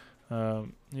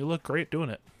 You look great doing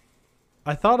it.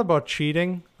 I thought about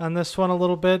cheating on this one a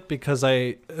little bit because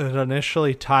I had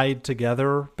initially tied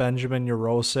together Benjamin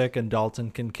Yurosek and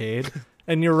Dalton Kincaid.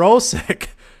 And Yurosek,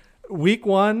 week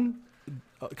one,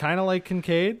 kind of like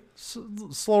Kincaid,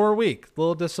 slower week, a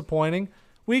little disappointing.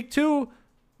 Week two,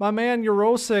 my man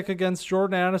Yurosek against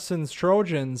Jordan Addison's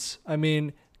Trojans. I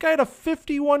mean, guy had a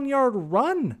 51-yard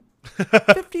run,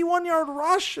 51-yard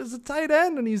rush as a tight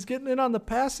end, and he's getting in on the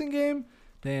passing game.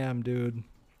 Damn, dude.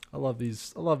 I love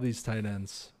these tight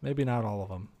ends. Maybe not all of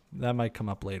them. That might come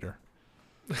up later.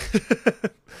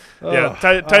 Yeah,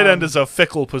 tight end is a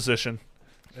fickle position.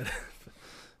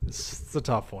 It's a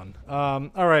tough one.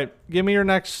 All right, give me your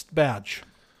next badge.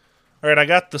 All right, I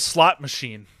got the slot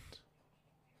machine.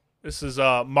 This is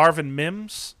Marvin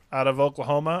Mims out of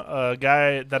Oklahoma, a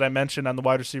guy that I mentioned on the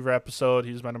wide receiver episode.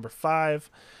 He's my number 5.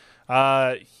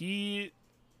 He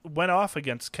went off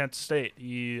against Kent State.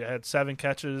 He had 7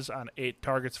 catches on 8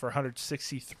 targets for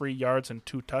 163 yards and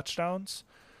 2 touchdowns.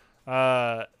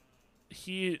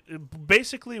 He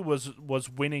basically was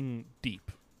winning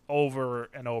deep over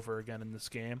and over again in this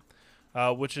game,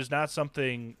 which is not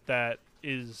something that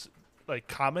is like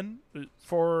common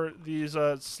for these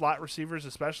slot receivers,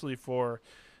 especially for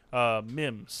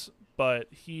Mims. But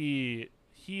he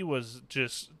was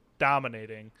just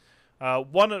dominating.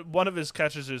 One of his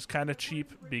catches is kind of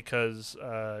cheap because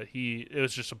it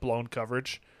was just a blown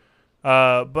coverage.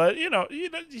 But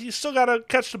you still got to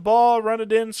catch the ball, run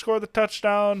it in, score the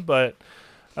touchdown. But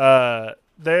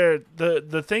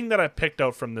the thing that I picked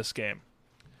out from this game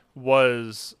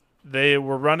was they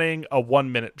were running a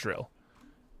 1-minute drill,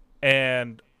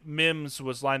 and Mims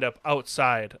was lined up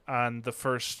outside on the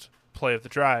first play of the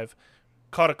drive,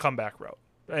 caught a comeback route.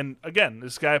 And again,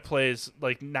 this guy plays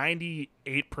like 98%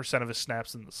 of his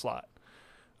snaps in the slot.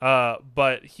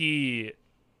 But he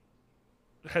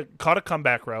had caught a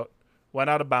comeback route, went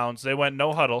out of bounds. They went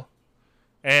no huddle,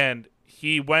 and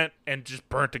he went and just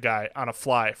burnt a guy on a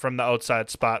fly from the outside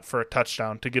spot for a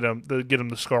touchdown to get him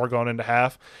the score going into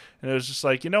half. And it was just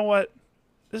like, you know what?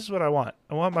 This is what I want.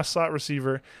 I want my slot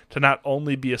receiver to not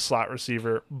only be a slot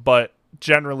receiver, but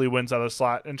generally wins out of the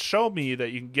slot, and show me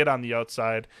that you can get on the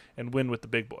outside and win with the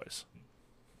big boys.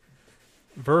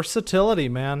 Versatility,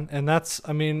 man. And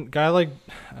guy like,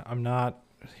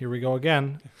 here we go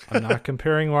again. I'm not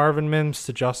comparing Marvin Mims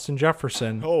to Justin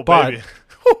Jefferson. Oh, but baby.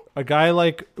 a guy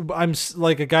like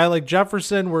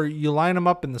Jefferson, where you line him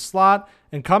up in the slot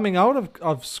and coming out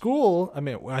of school. I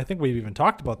mean, I think we've even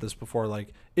talked about this before.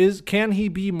 Like, can he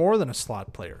be more than a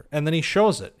slot player? And then he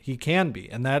shows it. He can be,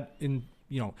 and that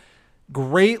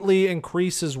greatly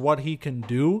increases what he can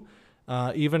do,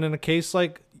 even in a case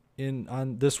like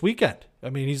on this weekend. I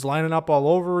mean, he's lining up all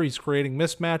over. He's creating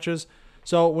mismatches.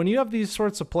 So when you have these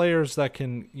sorts of players that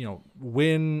can,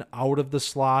 win out of the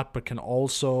slot, but can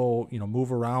also,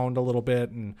 move around a little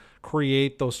bit and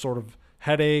create those sort of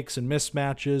headaches and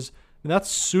mismatches, that's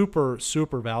super,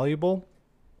 super valuable.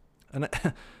 And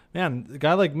man, a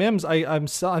guy like Mims, I'm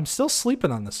still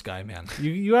sleeping on this guy, man.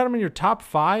 You had him in your top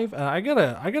 5, and I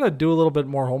gotta do a little bit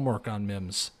more homework on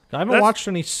Mims. I haven't watched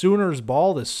any Sooners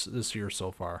ball this year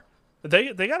so far.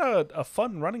 They got a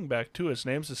fun running back too. His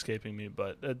name's escaping me,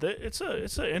 but it's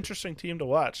an interesting team to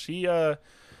watch. He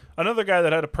another guy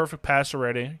that had a perfect passer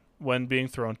rating when being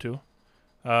thrown to,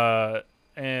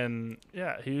 and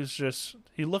yeah,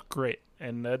 he looked great,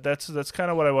 and that's kind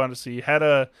of what I wanted to see. He had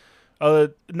a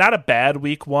not a bad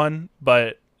week 1,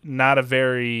 but not a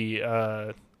very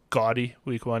gaudy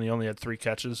week 1. He only had 3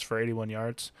 catches for 81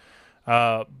 yards.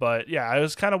 But yeah, I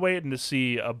was kind of waiting to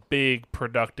see a big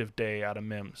productive day out of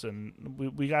Mims,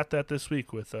 and we got that this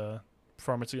week with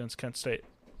performance against Kent State.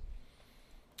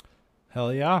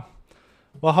 Hell yeah.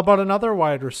 Well, how about another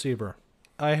wide receiver?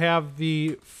 I have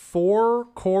the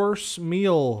 4-course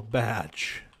meal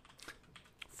badge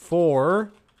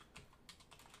for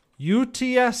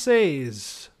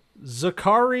UTSA's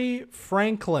Zachary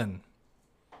Franklin,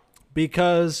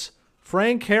 because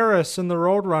Frank Harris and the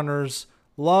Roadrunners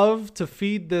love to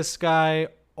feed this guy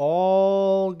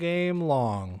all game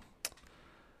long.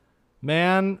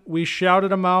 Man, we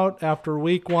shouted him out after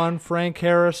week 1. Frank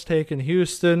Harris taking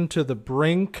Houston to the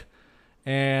brink,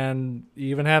 and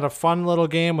even had a fun little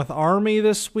game with Army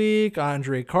this week,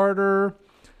 Andre Carter.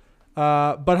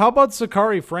 But how about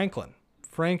Zachary Franklin?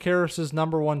 Frank Harris's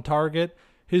number 1 target.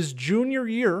 His junior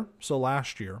year, so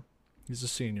last year, he's a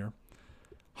senior,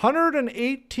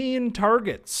 118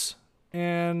 targets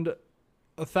and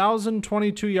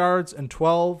 1,022 yards and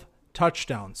 12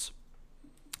 touchdowns.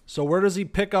 So where does he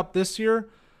pick up this year?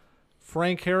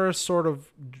 Frank Harris sort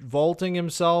of vaulting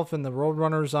himself and the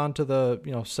Roadrunners onto the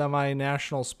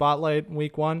semi-national spotlight in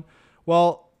week 1.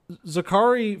 Well,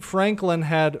 Zachary Franklin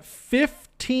had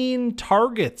 15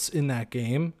 targets in that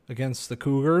game against the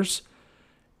Cougars.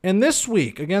 And this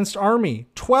week against Army,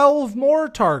 12 more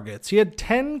targets. He had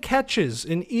 10 catches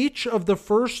in each of the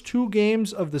first 2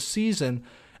 games of the season.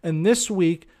 And this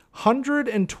week,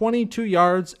 122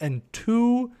 yards and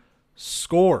 2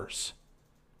 scores.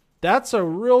 That's a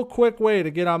real quick way to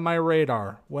get on my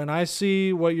radar. When I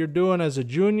see what you're doing as a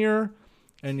junior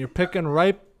and you're picking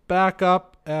back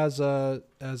up as a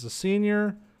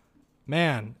senior,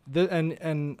 man.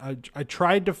 I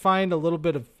tried to find a little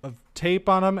bit of tape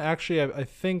on him. Actually, I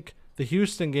think the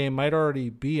Houston game might already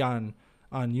be on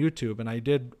YouTube, and I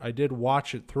did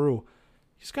watch it through.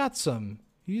 He's got some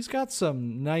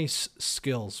nice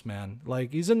skills, man.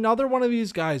 Like, he's another one of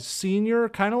these guys, senior,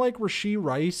 kind of like Rashee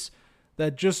Rice,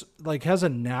 that just like has a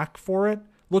knack for it.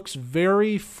 Looks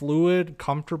very fluid,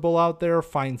 comfortable out there,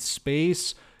 finds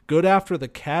space, good after the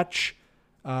catch.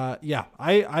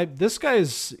 This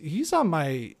he's on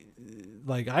my,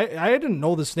 like, I didn't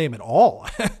know this name at all.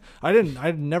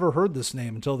 I'd never heard this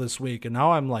name until this week, and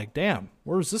now I'm like, damn,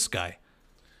 where's this guy?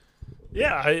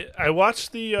 Yeah, I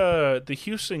watched the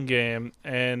Houston game,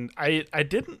 and I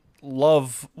didn't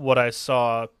love what I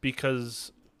saw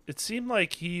because it seemed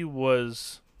like he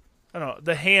was, I don't know,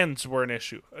 the hands were an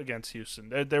issue against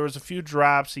Houston. There was a few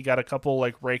drops, he got a couple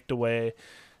like raked away,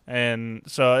 and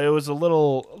so that was a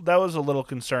little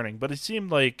concerning. But it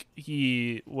seemed like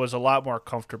he was a lot more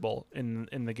comfortable in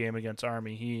the game against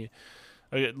Army. He,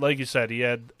 like you said, he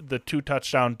had the 2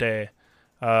 touchdown day.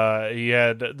 He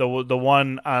had the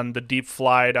one on the deep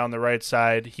fly down the right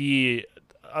side. He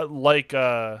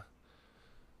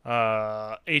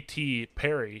A.T.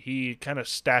 Perry, he kind of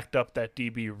stacked up that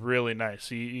DB really nice.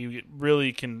 He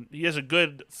really can. He has a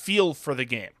good feel for the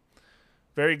game.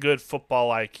 Very good football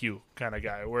IQ kind of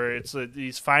guy. Where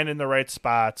he's finding the right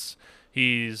spots.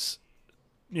 He's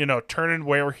turning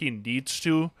where he needs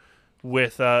to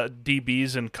with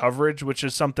DBs and coverage, which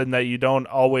is something that you don't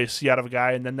always see out of a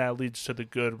guy, and then that leads to the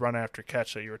good run after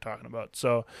catch that you were talking about.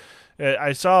 So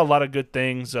I saw a lot of good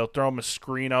things. They'll throw him a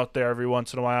screen out there every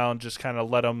once in a while and just kind of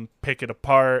let him pick it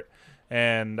apart.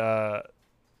 And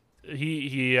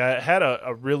he had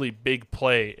a really big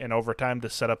play in overtime to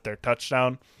set up their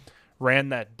touchdown, ran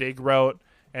that dig route,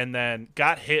 and then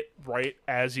got hit right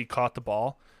as he caught the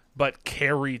ball, but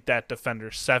carried that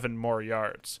defender 7 more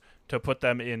yards to put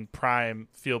them in prime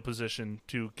field position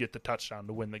to get the touchdown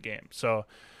to win the game. So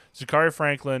Zachary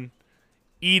Franklin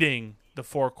eating the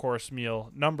 4-course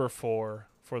meal, number 4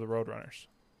 for the Roadrunners.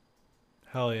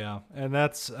 Hell yeah. And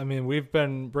we've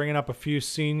been bringing up a few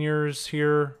seniors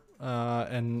here,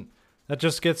 and that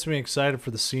just gets me excited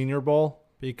for the Senior Bowl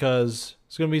because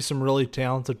there's going to be some really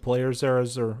talented players there,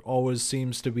 as there always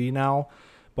seems to be now.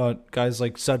 But guys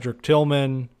like Cedric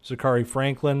Tillman, Zachary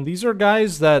Franklin, these are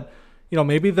guys that,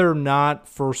 maybe they're not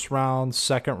first round,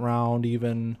 second round,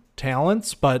 even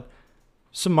talents, but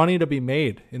some money to be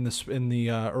made in the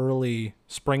early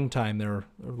springtime there,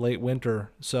 or late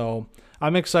winter. So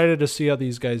I'm excited to see how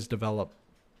these guys develop.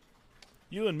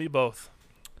 You and me both.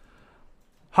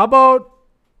 How about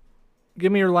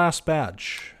give me your last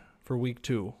badge for week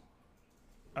 2?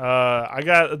 I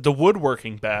got the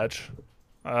woodworking badge.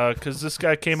 Because this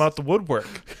guy came out the woodwork.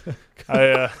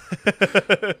 I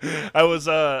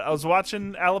was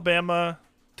watching Alabama,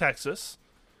 Texas.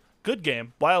 Good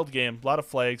game, wild game, a lot of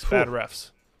flags, bad refs.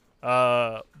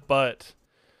 But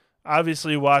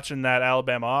obviously watching that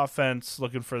Alabama offense,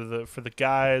 looking for the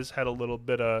guys, had a little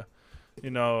bit of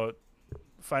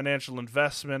financial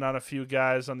investment on a few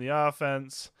guys on the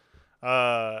offense,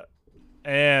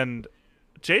 and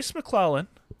Jace McClellan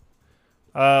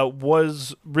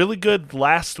was really good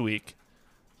last week,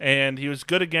 and he was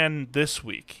good again this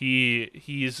week.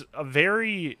 He's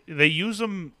they use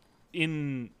him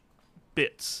in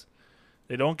bits.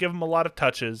 They don't give him a lot of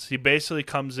touches. He basically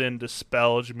comes in to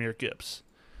spell Jahmyr Gibbs.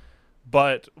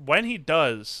 But when he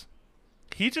does,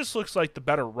 he just looks like the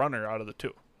better runner out of the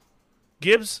two.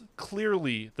 Gibbs,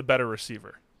 clearly the better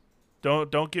receiver.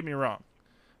 Don't get me wrong.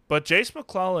 But Jace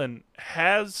McClellan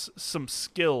has some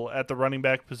skill at the running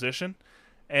back position,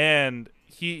 and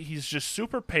he's just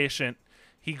super patient.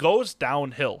 He goes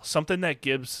downhill, something that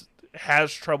Gibbs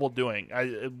has trouble doing.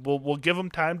 We'll give him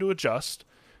time to adjust.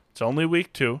 It's only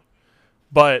week 2.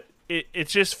 But it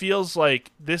just feels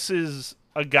like this is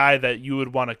a guy that you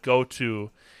would want to go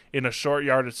to in a short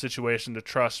yardage situation to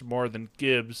trust more than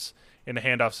Gibbs in a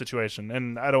handoff situation.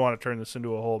 And I don't want to turn this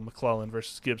into a whole McClellan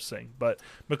versus Gibbs thing, but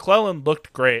McClellan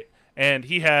looked great, and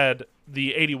he had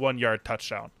the 81-yard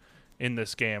touchdown in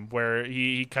this game where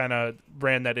he kind of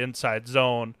ran that inside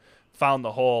zone, found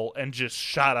the hole, and just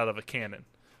shot out of a cannon,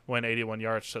 went 81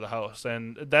 yards to the house.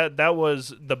 And that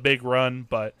was the big run,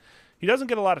 but he doesn't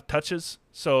get a lot of touches,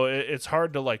 so it's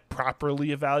hard to like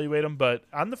properly evaluate him, but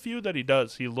on the few that he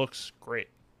does, he looks great.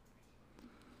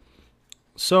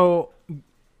 So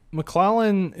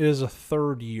McClellan is a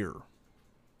third year.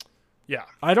 Yeah.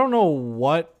 I don't know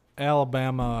what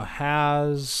Alabama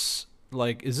has.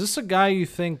 Like, is this a guy you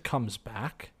think comes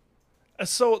back?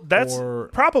 So that's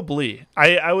probably.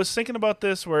 I was thinking about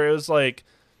this where it was like,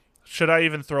 should I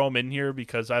even throw him in here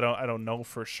because I don't know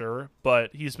for sure.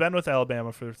 But he's been with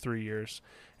Alabama for 3 years,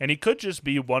 and he could just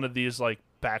be one of these like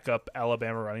backup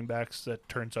Alabama running backs that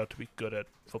turns out to be good at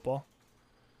football.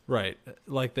 Right,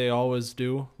 like they always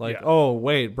do. Like, Yeah. oh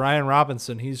wait, Brian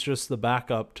Robinson, he's just the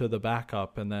backup to the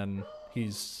backup, and then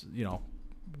he's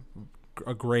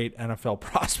a great NFL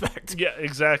prospect. Yeah,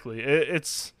 exactly.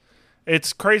 It's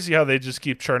crazy how they just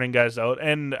keep churning guys out.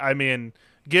 And I mean,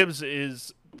 Gibbs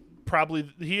is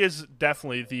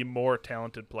definitely the more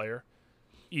talented player,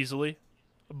 easily.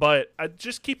 But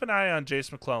just keep an eye on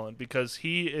Jace McClellan because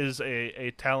he is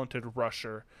a talented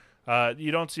rusher.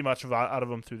 You don't see much out of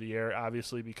him through the air,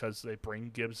 obviously, because they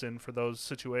bring Gibbs in for those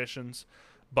situations.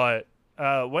 But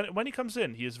when he comes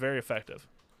in, he is very effective.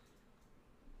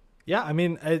 Yeah, I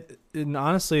mean, and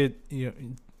honestly,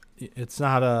 it's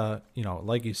not a,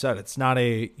 like you said, it's not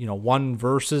a, one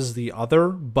versus the other,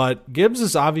 but Gibbs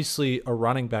is obviously a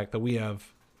running back that we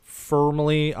have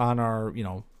firmly on our,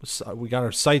 we got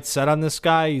our sights set on this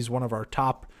guy. He's one of our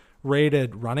top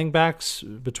rated running backs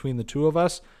between the two of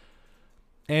us.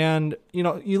 And,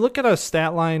 you look at a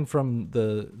stat line from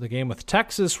the game with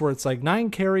Texas where it's like 9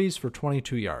 carries for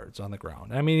 22 yards on the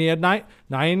ground. I mean, he had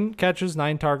nine catches,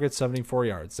 9 targets, 74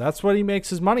 yards. That's what he makes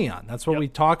his money on. That's what we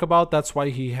talk about. That's why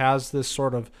he has this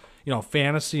sort of,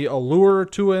 fantasy allure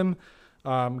to him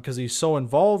because he's so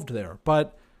involved there.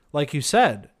 But like you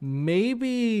said,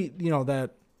 maybe,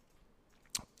 that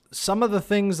some of the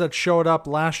things that showed up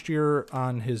last year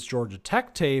on his Georgia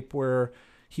Tech tape where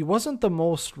he wasn't the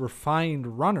most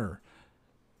refined runner.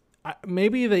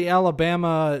 Maybe the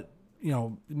Alabama,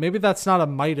 maybe that's not a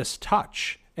Midas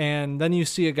touch. And then you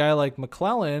see a guy like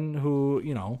McClellan who,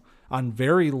 on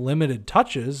very limited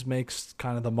touches makes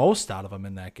kind of the most out of him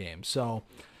in that game. So,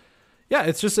 yeah,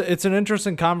 it's an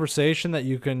interesting conversation that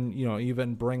you can,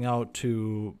 even bring out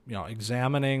to,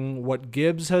 examining what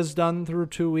Gibbs has done through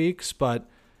 2 weeks. But,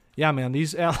 yeah, man,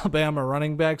 these Alabama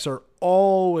running backs are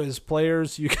always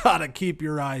players you got to keep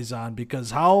your eyes on because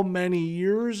how many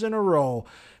years in a row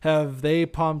have they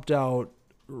pumped out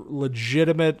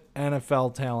legitimate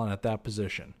NFL talent at that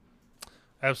position?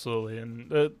 Absolutely.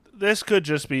 And this could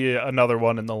just be another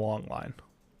one in the long line.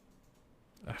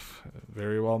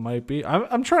 Very well might be.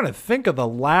 I'm trying to think of the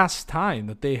last time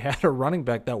that they had a running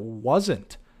back that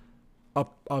wasn't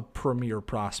a premier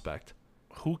prospect.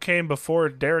 Who came before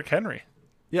Derrick Henry?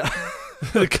 Yeah.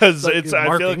 Because like, it's Mark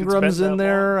I feel like Ingram's it's been in that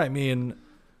there. long. I mean,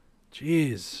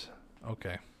 geez.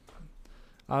 Okay.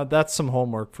 That's some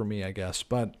homework for me, I guess.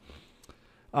 But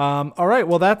all right,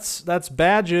 well that's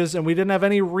badges, and we didn't have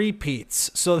any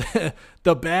repeats. So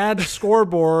the badge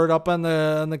scoreboard up on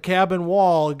the cabin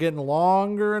wall getting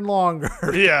longer and longer.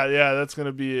 Yeah, that's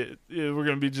gonna be it. We're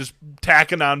gonna be just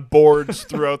tacking on boards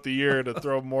throughout the year to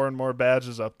throw more and more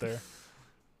badges up there.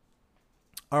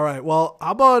 All right. Well,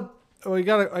 how about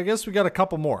I guess we got a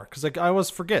couple more because I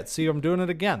always forget. See, I'm doing it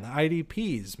again. The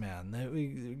IDPs,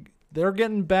 man, they're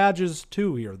getting badges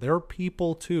too here. They're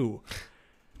people too.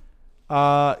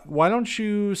 Why don't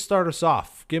you start us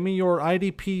off? Give me your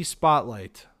IDP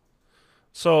spotlight.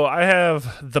 So I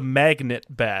have the Magnet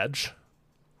badge.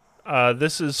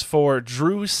 This is for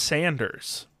Drew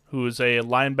Sanders, who is a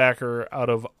linebacker out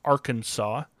of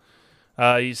Arkansas.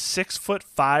 He's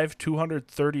 6'5",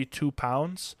 232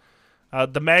 pounds.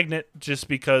 The Magnet, just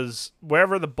because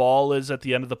wherever the ball is at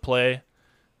the end of the play,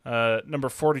 number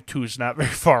 42 is not very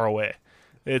far away.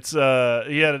 It's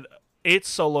he had 8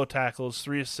 solo tackles,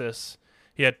 3 assists.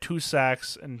 He had 2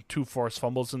 sacks and 2 forced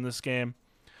fumbles in this game.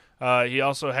 He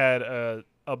also had a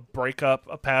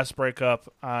pass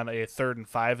breakup on a 3rd and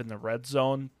 5 in the red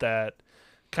zone that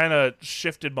kind of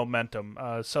shifted momentum.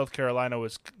 South Carolina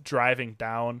was driving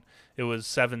down. It was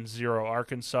 7-0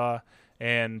 Arkansas,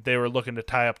 and they were looking to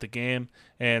tie up the game.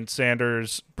 And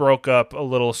Sanders broke up a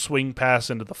little swing pass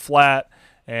into the flat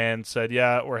and said,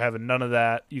 yeah, we're having none of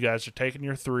that. You guys are taking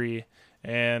your 3,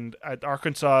 And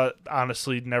Arkansas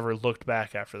honestly never looked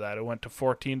back after that. It went to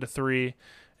 14-3,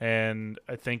 and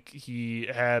I think he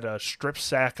had a strip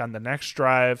sack on the next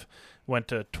drive, went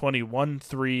to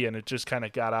 21-3, and it just kind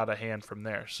of got out of hand from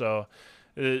there. So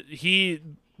he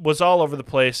was all over the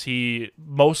place. He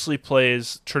mostly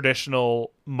plays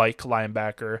traditional Mike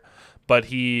linebacker, but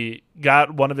he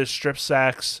got one of his strip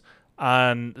sacks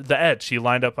on the edge. He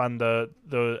lined up on the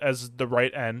as the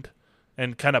right end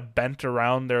and kind of bent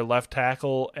around their left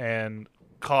tackle and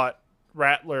caught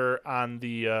Rattler on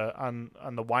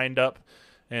the wind up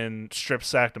and strip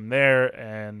sacked him there.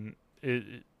 And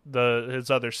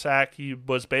his other sack, he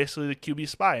was basically the QB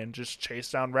spy and just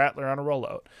chased down Rattler on a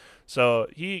rollout. So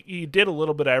he did a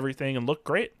little bit of everything and looked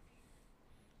great.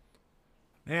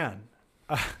 Man,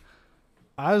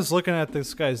 I was looking at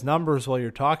this guy's numbers while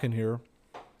you're talking here,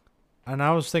 and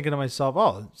I was thinking to myself,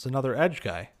 oh, it's another edge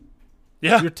guy.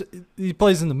 Yeah. He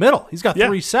plays in the middle. He's got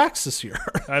 3 sacks this year.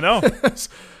 I know.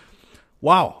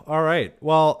 Wow. All right.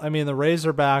 Well, I mean, the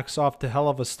Razorbacks off to hell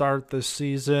of a start this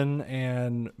season,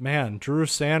 and man, Drew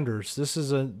Sanders. This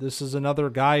is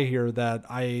another guy here that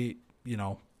a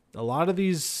lot of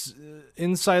these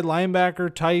inside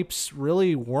linebacker types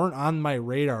really weren't on my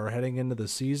radar heading into the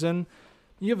season.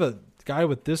 You have a guy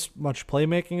with this much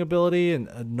playmaking ability and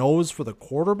a nose for the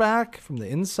quarterback from the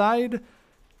inside.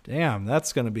 Damn,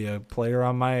 that's going to be a player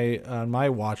on my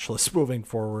watch list moving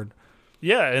forward.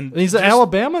 Yeah, and he's an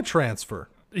Alabama transfer.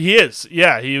 He is.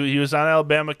 Yeah, he was on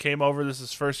Alabama, came over. This is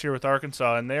his first year with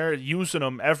Arkansas, and they're using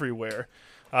him everywhere.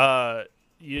 I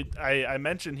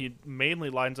mentioned he mainly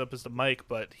lines up as the Mike,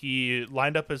 but he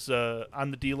lined up as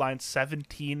on the D line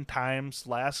 17 times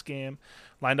last game.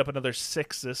 Lined up another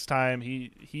 6 this time.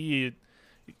 He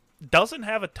doesn't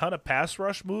have a ton of pass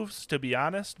rush moves, to be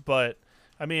honest, but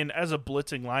I mean, as a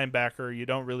blitzing linebacker, you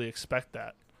don't really expect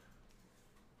that.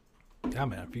 Yeah,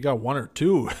 man, if you got 1 or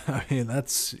 2, I mean,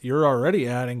 you're already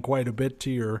adding quite a bit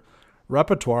to your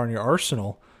repertoire and your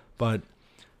arsenal. But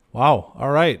wow, all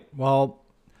right. Well,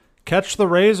 catch the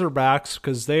Razorbacks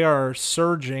because they are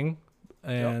surging,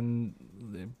 and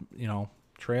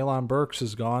Treylon Burks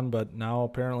is gone, but now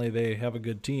apparently they have a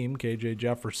good team, KJ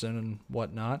Jefferson and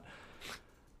whatnot.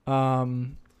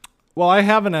 Well, I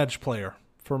have an edge player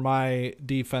for my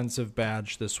defensive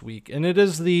badge this week, and it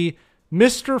is the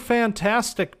Mr.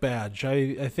 Fantastic badge.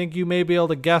 I think you may be able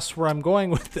to guess where I'm going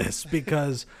with this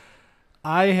because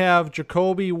I have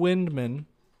Jacoby Windman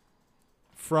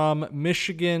from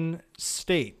Michigan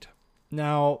State.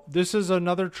 Now, this is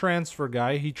another transfer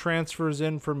guy. He transfers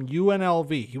in from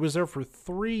UNLV. He was there for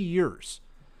 3 years.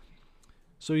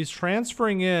 So he's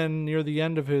transferring in near the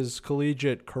end of his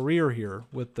collegiate career here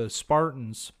with the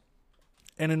Spartans.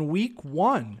 And in week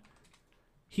 1,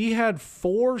 he had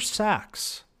 4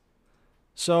 sacks.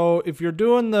 So if you're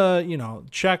doing the,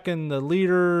 checking the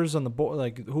leaders on the board,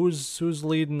 like who's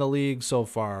leading the league so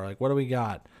far, like what do we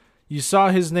got? You saw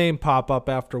his name pop up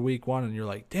after week 1 and you're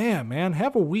like, damn, man,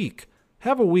 have a week,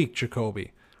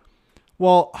 Jacoby.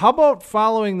 Well, how about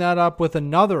following that up with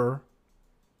another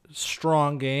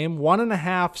strong game,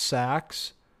 1.5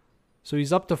 sacks. So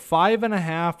he's up to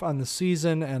 5.5 on the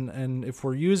season. And if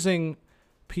we're using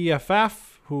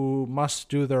PFF, who must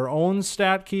do their own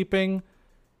stat keeping,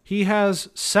 he has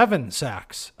 7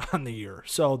 sacks on the year.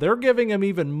 So they're giving him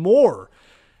even more.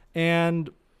 And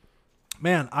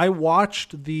man, I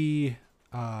watched the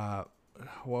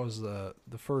what was the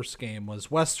first game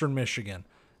was Western Michigan.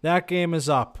 That game is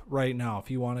up right now if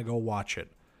you want to go watch it.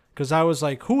 Because I was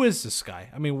like, who is this guy?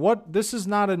 I mean, this is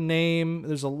not a name.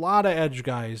 There's a lot of edge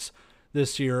guys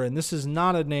this year, and this is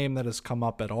not a name that has come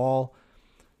up at all.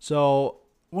 So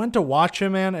went to watch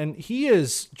him, man, and he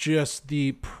is just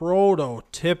the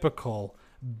prototypical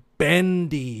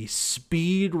bendy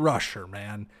speed rusher,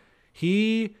 man.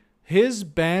 His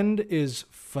bend is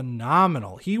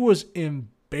phenomenal. He was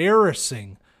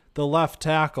embarrassing the left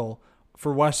tackle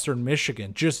for Western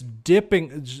Michigan, just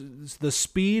dipping the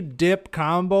speed dip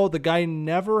combo. The guy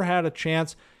never had a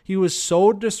chance. He was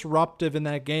so disruptive in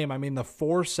that game. I mean, the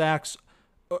 4 sacks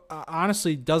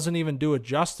honestly doesn't even do it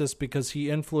justice because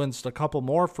he influenced a couple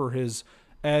more for his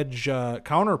edge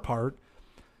counterpart.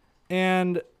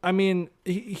 And I mean,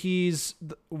 he's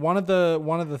one of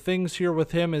the things here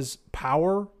with him is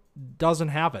power. Doesn't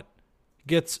have it.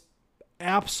 Gets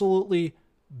absolutely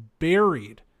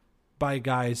buried by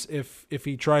guys if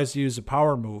he tries to use a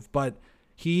power move, but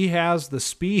he has the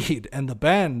speed and the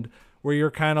bend where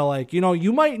you're kind of like,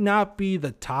 you might not be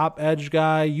the top edge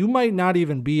guy. You might not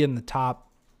even be in the top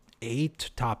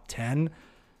 8, top 10,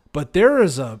 but there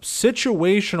is a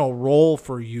situational role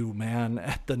for you, man,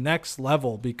 at the next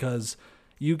level because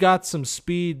you got some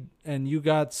speed and you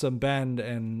got some bend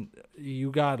and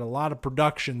you got a lot of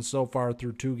production so far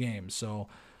through 2 games. So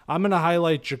I'm going to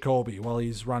highlight Jacoby while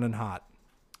he's running hot.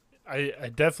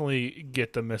 I definitely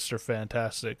get the Mr.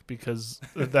 Fantastic because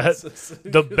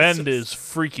the bend is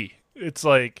freaky. It's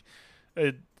like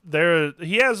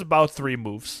he has about 3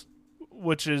 moves,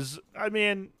 which is, I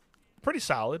mean, pretty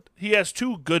solid. He has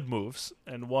 2 good moves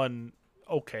and 1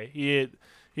 okay.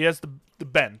 He has the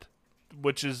bend,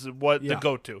 which is the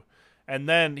go-to. And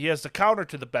then he has the counter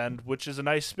to the bend, which is a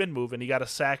nice spin move, and he got a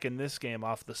sack in this game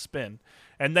off the spin.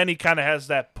 And then he kind of has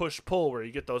that push-pull where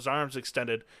you get those arms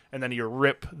extended, and then you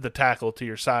rip the tackle to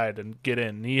your side and get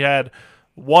in. He had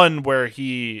one where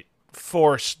he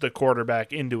forced the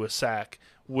quarterback into a sack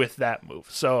with that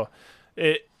move. So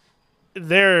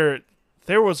there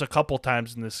was a couple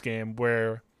times in this game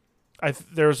where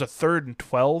there was a 3rd and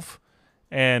 12,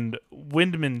 and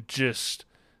Windman just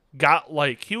got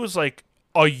he was like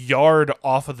a yard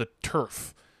off of the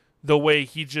turf, the way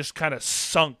he just kind of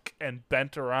sunk and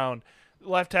bent around.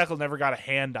 Left tackle never got a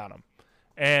hand on him.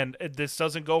 And this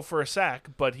doesn't go for a sack,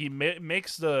 but he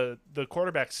makes the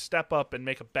quarterback step up and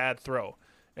make a bad throw,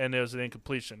 and it was an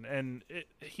incompletion. And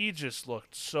he just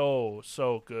looked so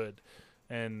good.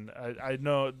 And I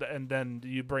know, and then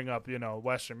you bring up,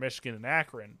 Western Michigan and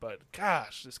Akron, but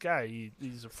gosh, this guy,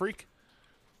 he's a freak.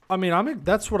 I mean,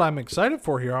 that's what I'm excited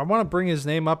for here. I want to bring his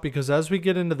name up because as we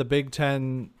get into the Big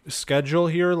Ten schedule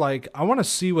here, I want to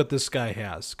see what this guy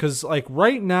has. Because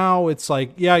right now, it's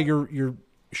you're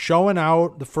showing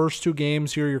out the first 2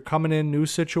 games here. You're coming in, new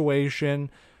situation,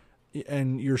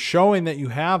 and you're showing that you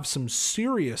have some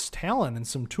serious talent and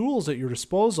some tools at your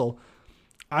disposal.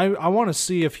 I want to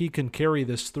see if he can carry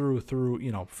this through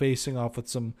facing off with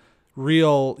some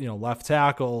real, left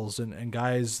tackles and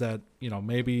guys that,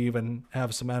 maybe even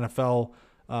have some NFL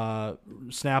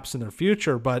snaps in their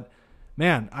future. But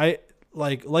man, I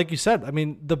like you said, I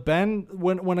mean, the bend,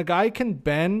 when a guy can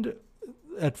bend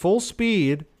at full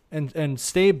speed and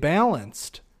stay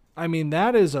balanced, I mean,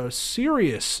 that is a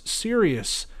serious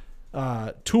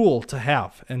tool to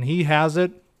have. And he has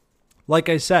it. Like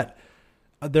I said,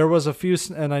 there was a few,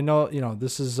 and I know,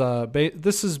 this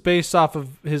is based off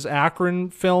of his Akron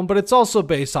film, but it's also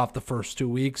based off the first 2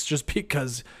 weeks, just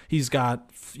because he's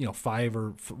got 5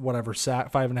 or whatever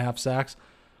 5.5 sacks.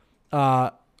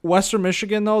 Western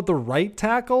Michigan, though, the right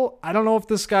tackle, I don't know if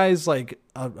this guy's like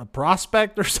a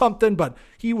prospect or something, but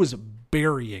he was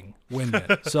burying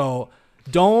Windman. So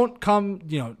don't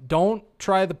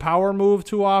try the power move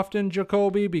too often,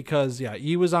 Jacoby, because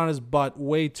he was on his butt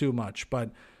way too much. But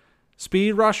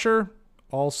speed rusher,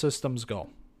 all systems go.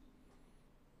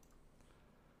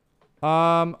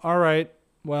 All right.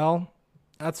 Well,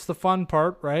 that's the fun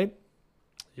part, right?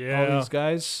 Yeah. All these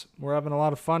guys, we're having a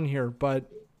lot of fun here,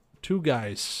 but 2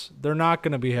 guys, they're not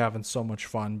going to be having so much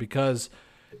fun because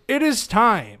it is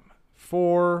time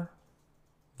for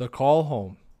the call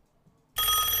home.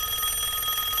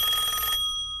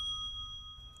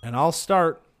 And I'll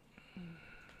start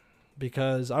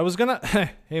because I was going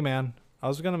to, hey man, I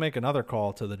was going to make another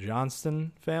call to the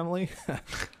Johnston family.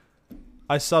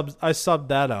 I subbed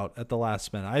that out at the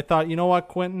last minute. I thought, you know what,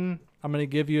 Quentin, I'm going to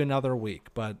give you another week,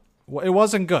 but it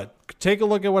wasn't good. Take a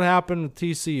look at what happened with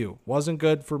TCU. Wasn't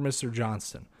good for Mr.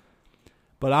 Johnston.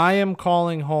 But I am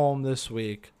calling home this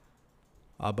week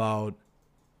about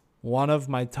one of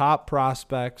my top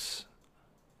prospects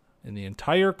in the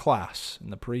entire class in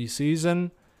the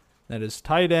preseason. That is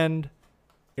tight end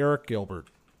Eric Gilbert.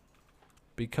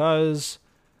 Because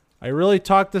I really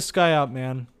talked this guy up,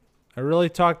 man. I really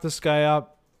talked this guy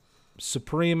up.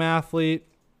 Supreme athlete.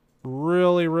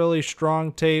 Really, really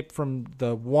strong tape from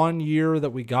the 1 year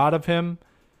that we got of him.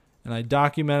 And I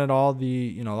documented all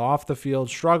the, off the field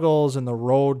struggles and the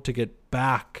road to get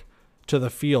back to the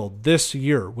field this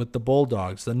year with the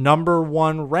Bulldogs. The number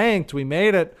 1 ranked, we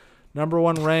made it, number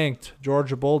 1 ranked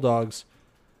Georgia Bulldogs.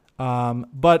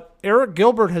 But Eric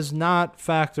Gilbert has not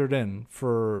factored in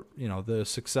for, the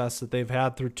success that they've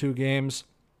had through 2 games.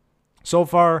 So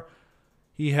far,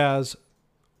 he has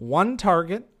 1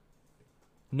 target,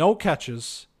 no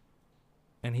catches,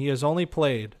 and he has only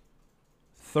played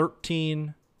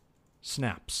 13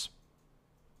 snaps.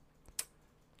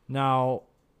 Now,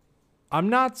 I'm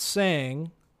not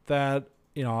saying that,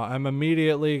 I'm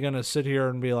immediately going to sit here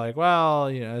and be like, well,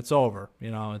 it's over.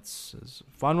 It's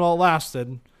fun while it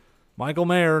lasted. Michael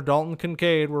Mayer, Dalton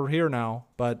Kincaid, we're here now.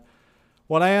 But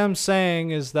what I am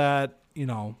saying is that,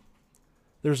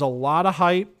 there's a lot of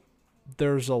hype.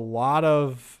 There's a lot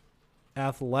of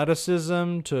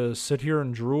athleticism to sit here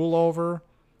and drool over.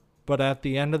 But at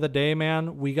the end of the day,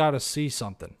 man, we got to see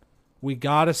something. We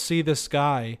got to see this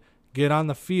guy get on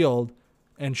the field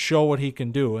and show what he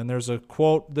can do. And there's a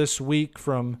quote this week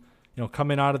from,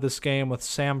 coming out of this game with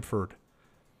Samford,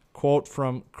 quote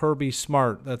from Kirby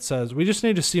Smart that says, we just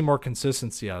need to see more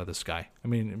consistency out of this guy. I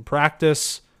mean, in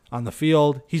practice, on the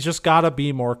field, he's just got to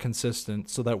be more consistent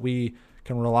so that we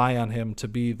can rely on him to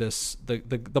be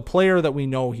the player that we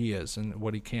know he is and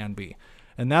what he can be.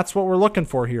 And that's what we're looking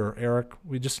for here, Eric.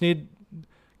 We just need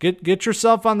get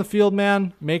yourself on the field,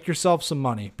 man. Make yourself some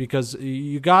money because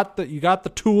you got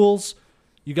the tools,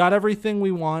 you got everything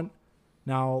we want.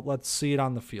 Now let's see it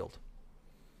on the field.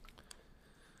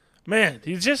 Man,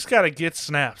 you just got to get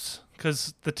snaps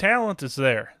because the talent is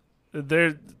there.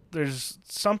 There's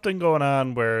something going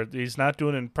on where he's not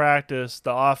doing it in practice, the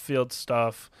off-field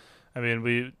stuff. I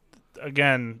mean,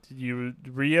 you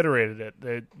reiterated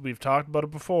it. We've talked about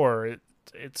it before.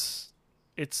 It's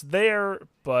there,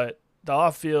 but the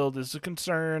off-field is a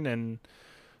concern, and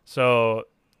so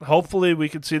hopefully we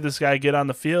can see this guy get on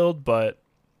the field. But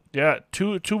yeah,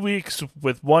 2 weeks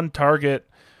with 1 target,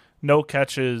 no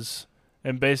catches,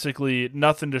 and basically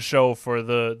nothing to show for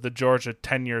the Georgia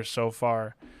tenure so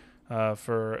far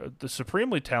for the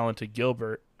supremely talented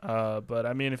Gilbert. But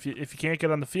I mean, if you can't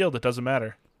get on the field, it doesn't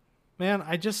matter. Man,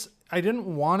 I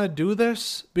didn't want to do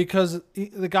this because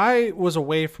the guy was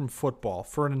away from football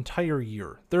for an entire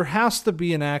year. There has to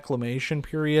be an acclimation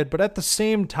period, but at the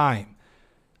same time,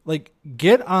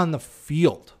 get on the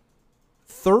field.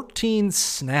 13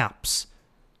 snaps.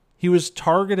 He was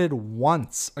targeted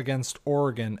once against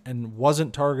Oregon and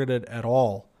wasn't targeted at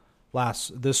all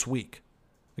this week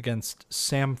against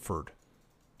Samford.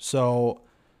 So,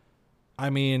 I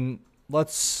mean,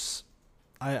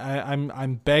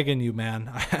 I'm begging you, man.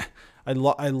 I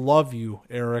love you,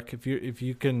 Eric. If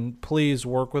you can please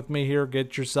work with me here,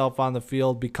 get yourself on the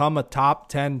field, become a top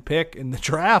 10 pick in the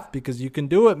draft because you can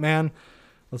do it, man.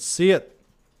 Let's see it.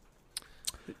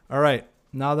 All right.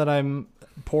 Now that I'm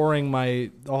pouring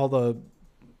all the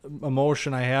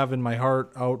emotion I have in my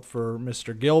heart out for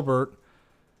Mr. Gilbert,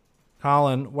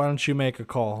 Colin, why don't you make a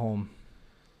call home?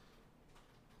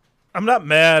 I'm not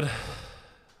mad.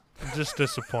 I'm just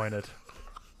disappointed.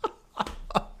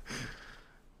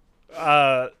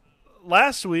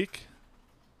 Last week,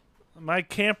 my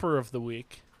camper of the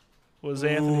week was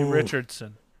Anthony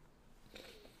Richardson.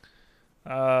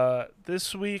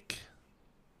 This week,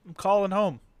 I'm calling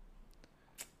home.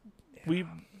 Yeah.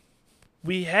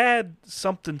 We had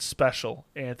something special,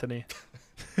 Anthony.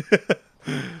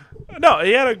 No,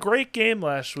 he had a great game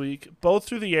last week, both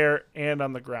through the air and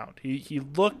on the ground. He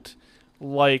looked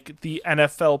like the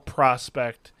NFL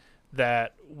prospect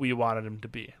that we wanted him to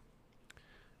be.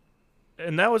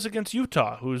 And that was against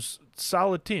Utah, who's a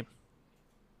solid team.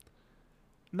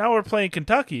 Now we're playing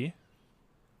Kentucky,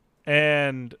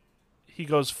 and he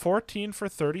goes 14 for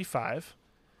 35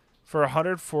 for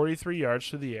 143 yards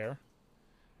through the air.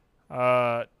 2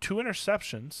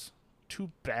 interceptions,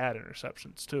 2 bad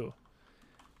interceptions too,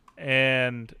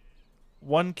 and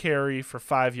 1 carry for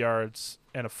 5 yards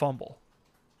and a fumble.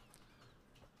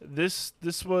 This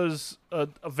was a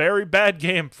very bad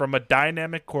game from a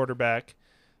dynamic quarterback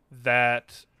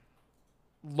that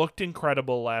looked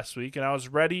incredible last week, and I was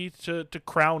ready to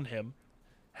crown him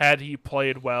had he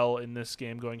played well in this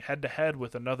game, going head-to-head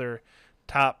with another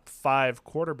top 5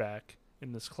 quarterback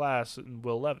in this class, in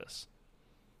Will Levis.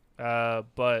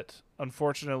 But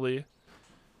unfortunately,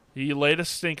 he laid a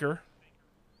stinker,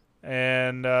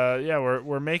 and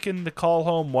we're making the call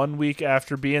home 1 week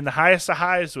after being the highest of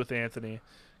highs with Anthony,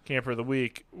 camper of the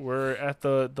week. We're at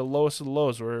the lowest of the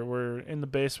lows. We're in the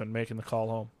basement making the call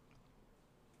home.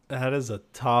 That is a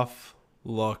tough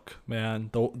look, man.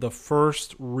 The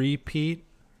first repeat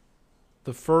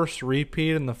in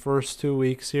the first 2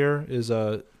 weeks here is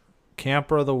a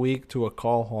camper of the week to a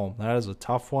call home. That is a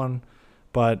tough one,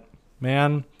 but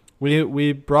man,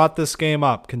 we brought this game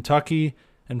up. Kentucky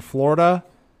and Florida.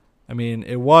 I mean,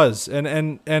 it was and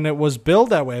it was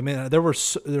billed that way. I mean, there were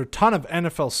a ton of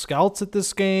NFL scouts at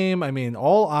this game. I mean,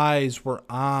 all eyes were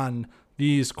on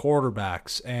these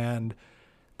quarterbacks, and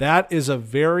that is a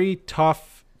very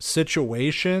tough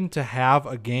situation to have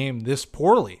a game this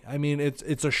poorly. I mean,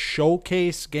 it's a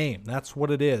showcase game. That's what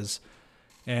it is.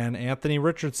 And Anthony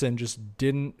Richardson just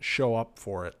didn't show up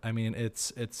for it. I mean,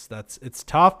 it's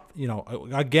tough.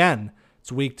 Again,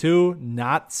 it's week 2.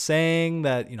 Not saying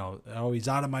that he's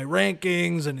out of my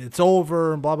rankings and it's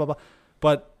over and blah blah blah.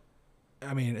 But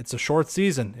I mean, it's a short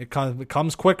season. It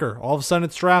comes quicker. All of a sudden,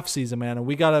 it's draft season, man, and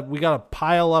we gotta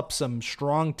pile up some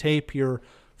strong tape here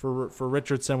for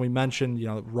Richardson. We mentioned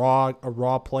a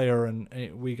raw player, and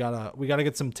we gotta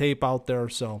get some tape out there.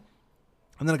 So,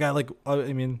 and then a guy like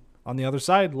on the other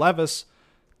side, Levis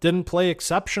didn't play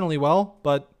exceptionally well,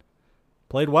 but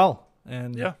played well.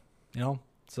 And Yeah.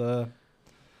 it's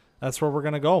that's where we're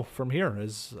gonna go from here.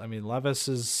 Levis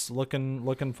is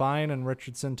looking fine, and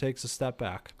Richardson takes a step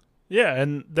back. Yeah,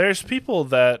 and there's people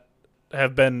that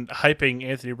have been hyping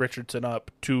Anthony Richardson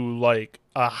up to like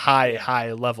a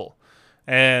high level.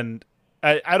 And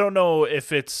I don't know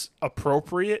if it's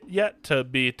appropriate yet to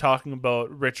be talking about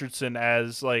Richardson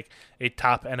as like a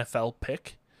top NFL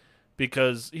pick,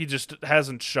 because he just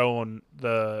hasn't shown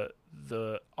the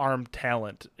arm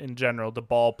talent in general, the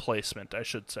ball placement, I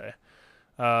should say.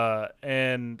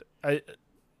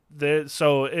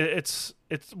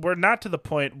 It's we're not to the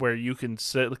point where you can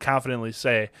confidently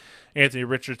say Anthony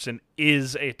Richardson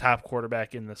is a top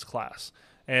quarterback in this class,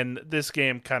 and this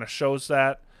game kind of shows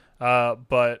that.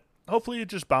 But hopefully, it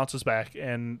just bounces back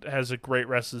and has a great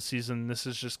rest of the season. This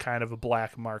is just kind of a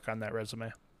black mark on that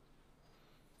resume.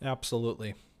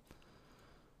 Absolutely.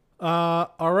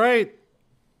 All right,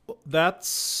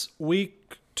 that's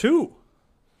week 2.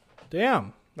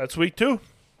 Damn, that's week 2.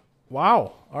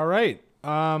 Wow. All right.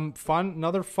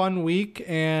 Another fun week,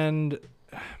 and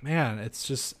man, it's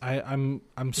just I'm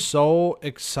so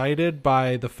excited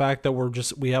by the fact that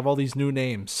we have all these new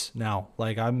names now.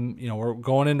 Like we're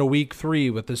going into week 3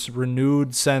 with this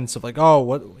renewed sense of like, oh,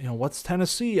 what's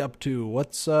Tennessee up to?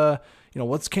 What's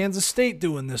Kansas State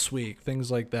doing this week?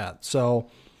 Things like that. So,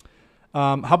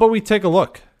 how about we take a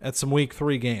look at some week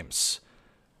 3 games?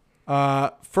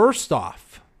 First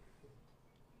off,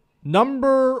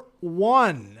 number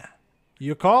 1.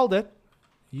 You called it.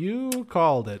 You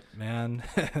called it, man.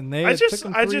 And I just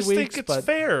think it's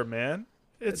fair, man.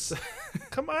 It's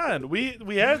come on.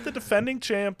 We have the defending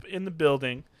champ in the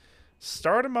building.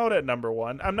 Start them out at number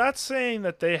 1. I'm not saying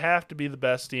that they have to be the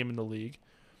best team in the league,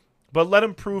 but let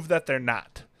them prove that they're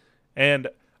not. And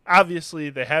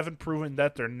obviously, they haven't proven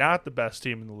that they're not the best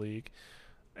team in the league,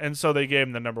 and so they gave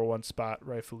them the number 1 spot,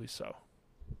 rightfully so.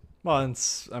 Well,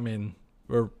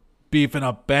 we're beefing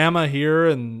up Bama here,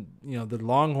 and the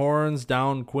Longhorns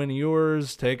down Quinn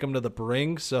Ewers, take them to the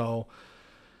brink. So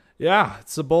yeah,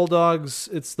 it's the Bulldogs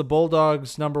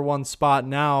number 1 spot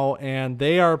now, and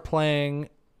they are playing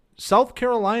South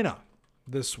Carolina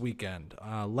this weekend,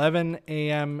 11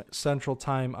 a.m. Central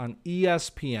Time on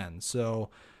ESPN. So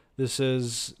this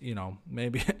is,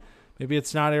 maybe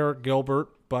it's not Eric Gilbert,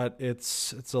 but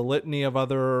it's a litany of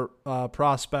other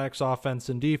prospects, offense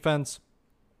and defense,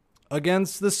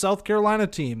 against the South Carolina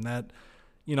team that,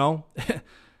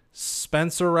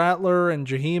 Spencer Rattler and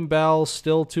Jaheim Bell,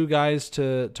 still 2 guys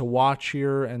to watch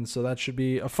here, and so that should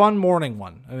be a fun morning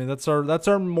one. That's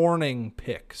our morning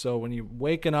pick. So when you're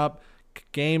waking up,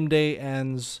 game day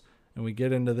ends, and we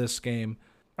get into this game.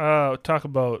 Talk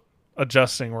about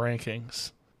adjusting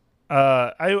rankings.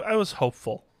 I was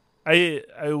hopeful. I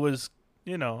was,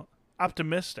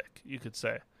 optimistic, you could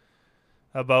say,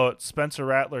 about Spencer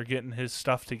Rattler getting his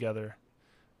stuff together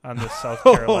on this South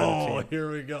Carolina team. Here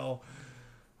we go.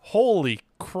 Holy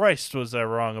Christ, was I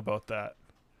wrong about that?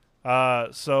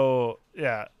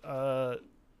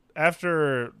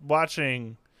 After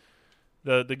watching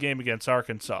the game against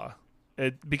Arkansas,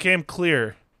 it became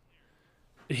clear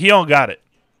he don't got it.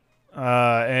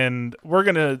 And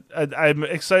I'm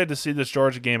excited to see this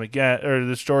Georgia game again, or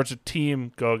this Georgia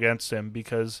team go against him,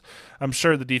 because I'm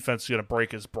sure the defense is going to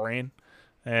break his brain.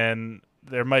 And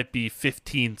there might be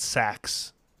 15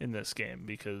 sacks in this game,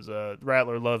 because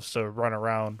Rattler loves to run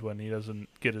around when he doesn't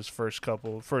get his first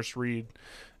read,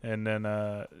 and then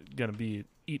going to be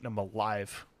eating them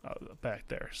alive back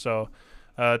there. So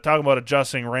talking about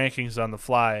adjusting rankings on the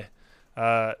fly,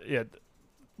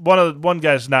 one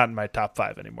guy's not in my top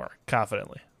 5 anymore,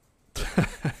 confidently.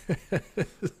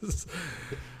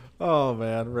 Oh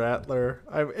man, Rattler.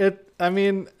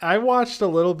 I watched a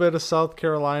little bit of South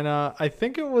Carolina. I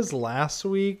think it was last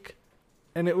week,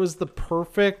 and it was the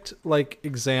perfect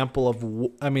example of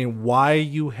why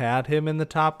you had him in the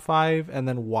top 5 and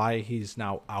then why he's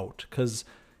now out. Cuz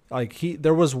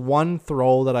there was one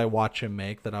throw that I watch him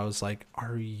make that I was like,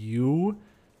 "Are you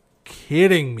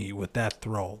kidding me with that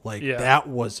throw?" That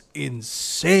was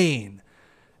insane.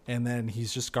 And then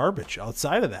he's just garbage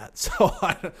outside of that. So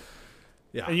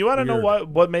yeah. And you want to know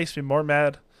what makes me more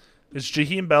mad? Is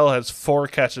Jaheim Bell has 4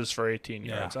 catches for 18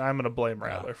 yards. I'm going to blame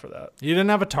Rattler for that. He didn't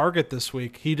have a target this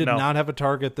week. He did not have a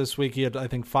target this week. He had, I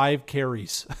think, 5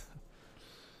 carries.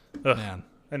 Man.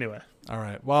 Anyway. All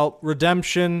right. Well,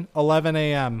 redemption, 11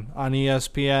 a.m. on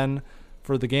ESPN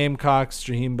for the Gamecocks,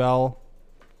 Jaheim Bell.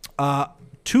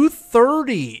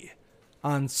 2:30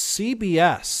 on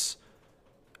CBS.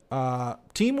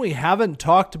 Team we haven't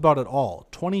talked about at all,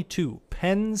 22,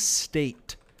 Penn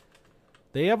State.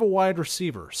 They have a wide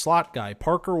receiver, slot guy,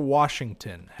 Parker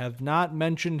Washington. Have not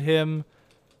mentioned him.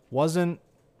 Wasn't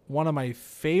one of my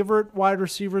favorite wide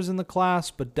receivers in the class,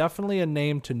 but definitely a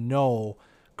name to know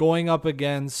going up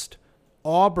against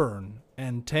Auburn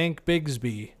and Tank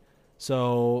Bigsby.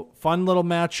 So fun little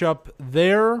matchup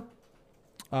there.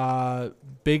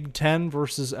 Big Ten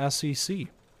versus SEC.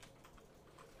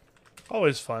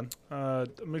 Always fun.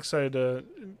 I'm excited to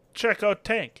check out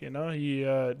Tank. He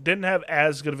didn't have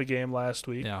as good of a game last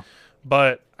week. Yeah.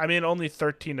 But, only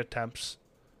 13 attempts.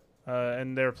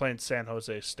 And they were playing San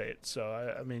Jose State.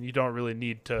 So, you don't really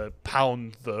need to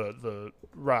pound the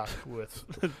rock with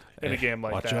in a game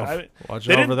like that. Watch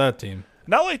out for that team.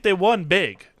 Not like they won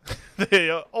big.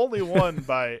 They only won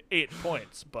by 8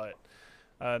 points, but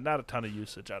not a ton of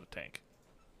usage out of Tank.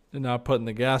 They're not putting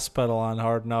the gas pedal on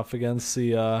hard enough against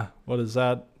the, what is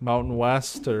that, Mountain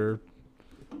West or,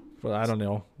 I don't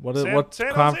know.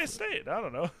 San Jose State, I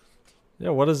don't know. Yeah,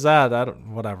 what is that?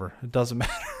 Whatever. It doesn't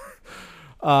matter.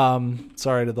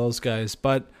 Sorry to those guys.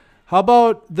 But how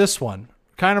about this one?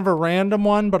 Kind of a random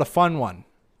one, but a fun one.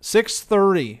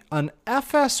 6:30, an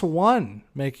FS1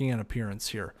 making an appearance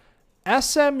here.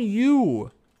 SMU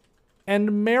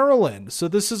and Maryland. So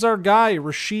this is our guy,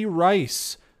 Rashee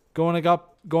Rice, going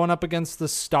up against the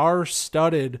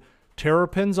star-studded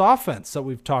Terrapins offense that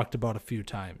we've talked about a few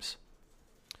times.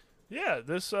 Yeah,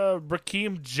 this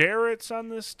Rakeem Jarrett's on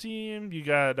this team. You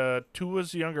got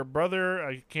Tua's younger brother.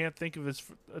 I can't think of his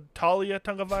Talia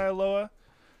Tagovailoa.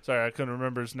 Sorry, I couldn't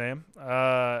remember his name.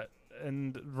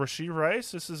 And Rashee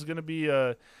Rice. This is going to be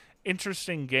a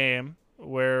interesting game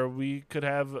where we could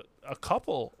have a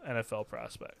couple NFL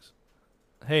prospects.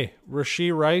 Hey,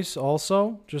 Rashee Rice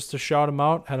also, just to shout him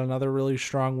out, had another really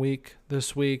strong week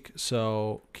this week.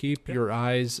 So keep your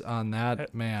eyes on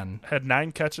that man. Had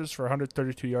 9 catches for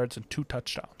 132 yards and 2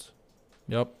 touchdowns.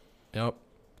 Yep.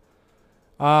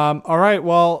 All right.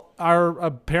 Well,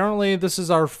 apparently this is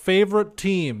our favorite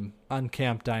team on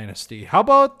Camp Dynasty. How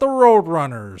about the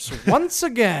Roadrunners? Once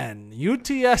again,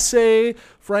 UTSA,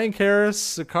 Frank Harris,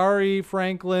 Sakari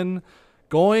Franklin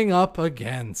going up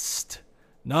against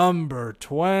number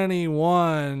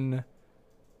 21.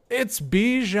 It's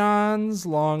Bijan's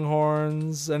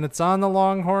Longhorns, and it's on the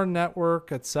Longhorn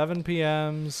Network at 7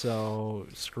 p.m., so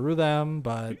screw them,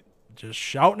 but just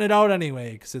shouting it out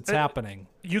anyway because it's happening.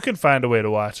 You can find a way to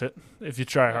watch it if you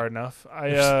try hard enough.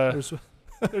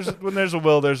 When there's a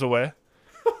will, there's a way.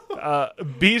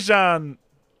 Bijan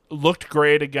looked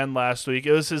great again last week.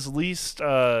 It was his least,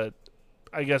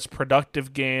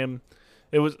 productive game.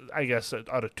 It was,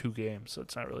 out of 2 games, so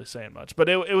it's not really saying much. But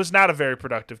it was not a very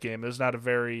productive game. It was not a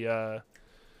very,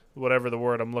 whatever the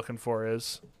word I'm looking for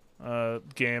is,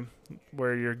 game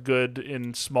where you're good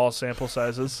in small sample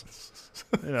sizes.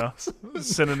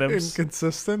 Synonyms.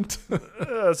 Inconsistent.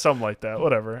 Something like that.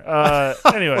 Whatever.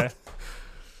 Anyway,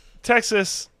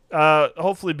 Texas,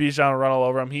 hopefully Bijan will run all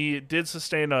over him. He did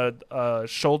sustain a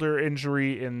shoulder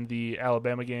injury in the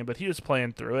Alabama game, but he was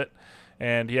playing through it.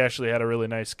 And he actually had a really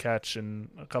nice catch and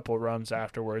a couple of runs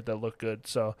afterward that looked good.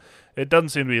 So it doesn't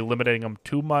seem to be limiting him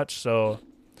too much. So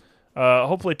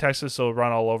hopefully Texas will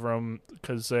run all over him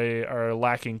because they are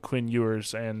lacking Quinn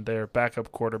Ewers, and their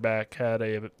backup quarterback had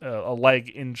a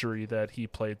leg injury that he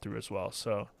played through as well.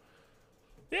 So,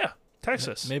 yeah,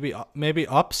 Texas. Maybe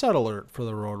upset alert for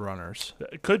the Roadrunners.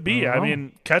 It could be.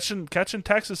 Catching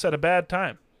Texas at a bad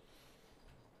time.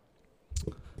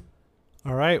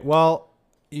 All right, well,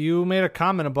 you made a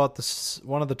comment about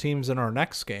one of the teams in our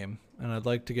next game, and I'd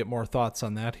like to get more thoughts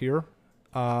on that here.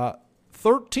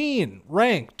 13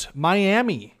 ranked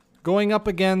Miami going up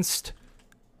against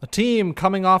a team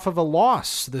coming off of a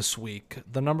loss this week.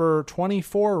 The number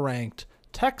 24 ranked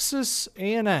Texas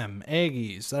A&M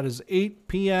Aggies. That is 8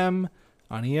 p.m.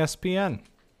 on ESPN.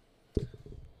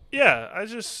 Yeah, I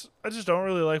just don't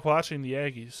really like watching the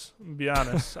Aggies, to be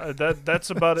honest. That's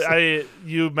about it.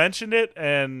 You mentioned it,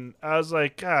 and I was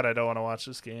like, God, I don't want to watch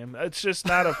this game. It's just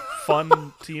not a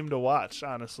fun team to watch,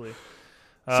 honestly.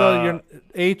 So you're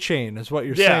A-Chain is what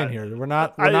you're saying here. We're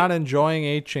not enjoying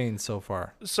A-Chain so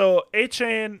far. So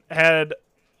A-Chain had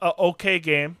an okay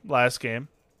game last game,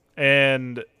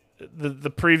 and the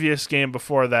previous game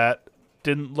before that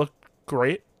didn't look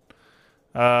great.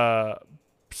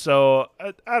 So,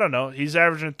 I don't know. He's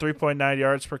averaging 3.9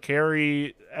 yards per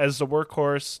carry as the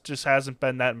workhorse. Just hasn't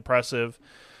been that impressive.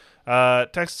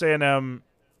 Texas A&M,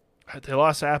 they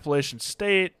lost to Appalachian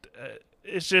State.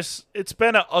 It's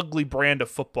been an ugly brand of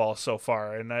football so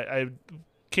far, and I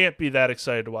can't be that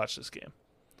excited to watch this game.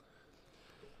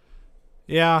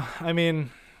 Yeah, I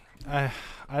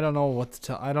don't know what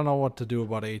to do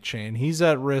about A-Chain. He's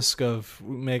at risk of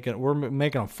making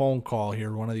a phone call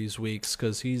here one of these weeks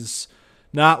because he's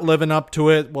not living up to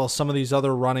it. Well, some of these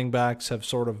other running backs have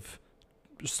sort of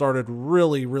started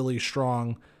really, really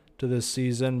strong to this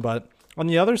season. But on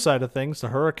the other side of things, the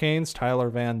Hurricanes, Tyler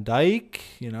Van Dyke,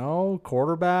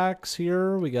 quarterbacks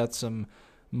here. We got some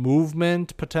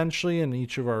movement potentially in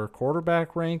each of our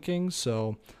quarterback rankings.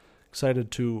 So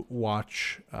excited to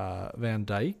watch Van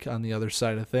Dyke on the other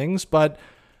side of things. But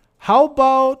how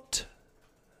about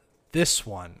this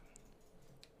one?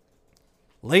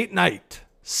 Late night,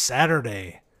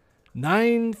 Saturday,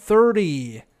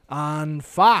 9:30 on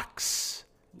Fox.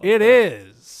 It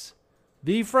is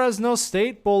the Fresno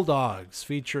State Bulldogs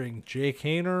featuring Jake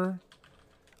Haener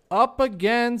up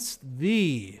against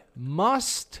the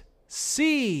must-see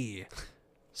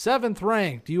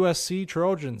 7th-ranked USC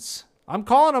Trojans. I'm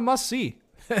calling a must-see.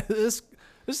 This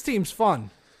team's fun.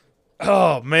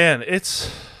 Oh, man.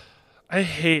 I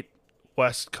hate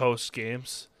West Coast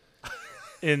games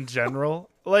in general.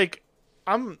 Like,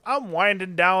 I'm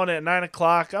winding down at 9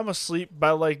 o'clock. I'm asleep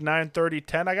by like 9:30,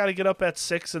 10. I got to get up at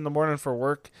 6 in the morning for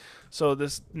work. So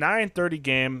this 9:30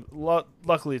 game,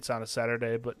 luckily it's on a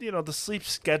Saturday, but, the sleep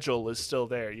schedule is still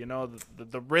there.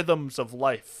 The rhythms of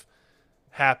life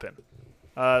happen.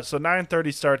 So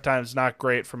 9:30 start time is not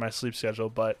great for my sleep schedule,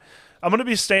 but I'm going to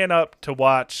be staying up to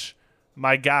watch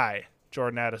my guy,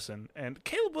 Jordan Addison. And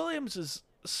Caleb Williams is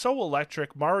so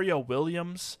electric. Mario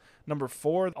Williams, number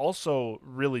 4, also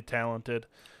really talented.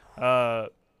 Yeah,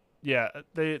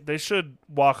 they should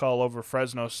walk all over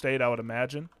Fresno State, I would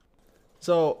imagine.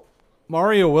 So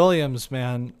Mario Williams,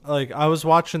 man, like I was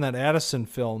watching that Addison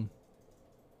film,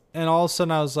 and all of a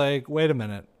sudden I was like, wait a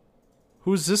minute,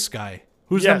 who's this guy?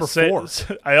 Who's number 4?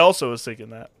 I also was thinking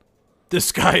that.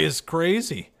 This guy is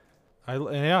crazy. He's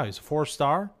a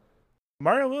 4-star.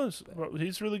 Mario Williams,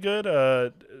 he's really good.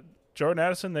 Jordan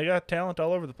Addison, they got talent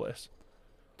all over the place.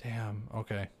 Damn.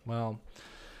 Okay. Well,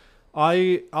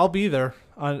 I'll be there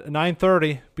on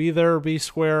 9:30. Be there, be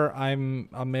square. I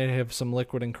may have some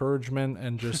liquid encouragement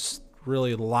and just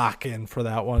really lock in for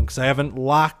that one because I haven't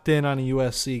locked in on a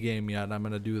USC game yet. And I'm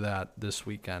going to do that this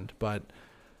weekend. But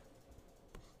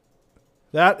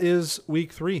that is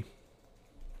week 3.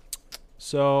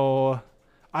 So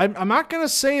I'm not going to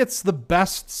say it's the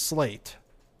best slate.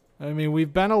 I mean,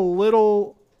 we've been a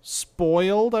little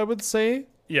spoiled, I would say.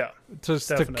 Yeah, to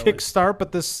kickstart,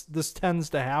 but this tends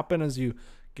to happen as you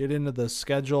get into the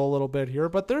schedule a little bit here.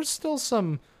 But there's still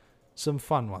some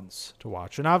fun ones to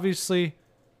watch, and obviously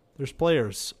there's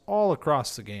players all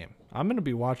across the game. I'm going to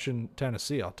be watching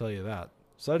Tennessee. I'll tell you that.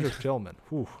 Cedric Tillman,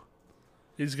 whew.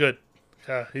 He's good.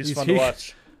 Yeah, he's fun to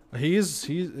watch. He's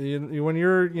when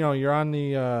you're on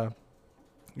the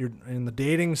you're in the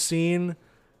dating scene.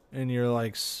 And you're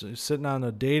like sitting on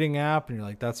a dating app, and you're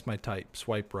like, "That's my type.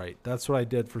 Swipe right." That's what I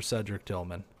did for Cedric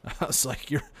Tillman. I was like,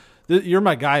 "You're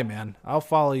my guy, man. I'll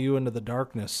follow you into the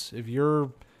darkness. If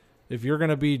you're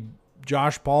gonna be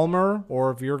Josh Palmer,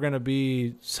 or if you're gonna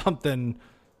be something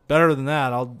better than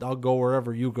that, I'll go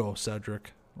wherever you go,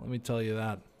 Cedric. Let me tell you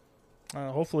that."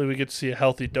 Hopefully, we get to see a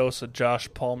healthy dose of Josh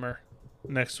Palmer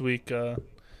next week.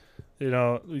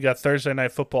 We got Thursday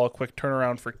Night Football, a quick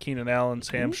turnaround for Keenan Allen's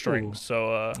hamstring. Ooh.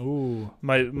 So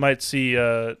might see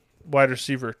wide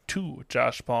receiver 2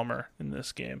 Josh Palmer in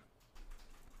this game.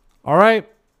 All right.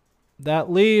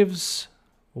 That leaves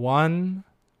one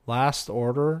last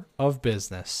order of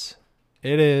business.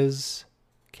 It is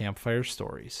Campfire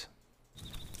Stories.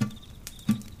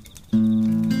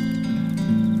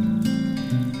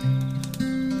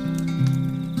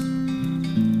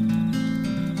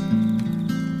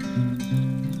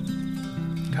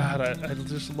 I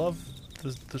just love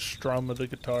the strum of the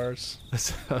guitars.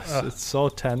 It's so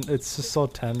It's just so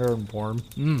tender and warm.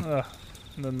 And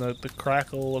then the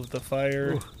crackle of the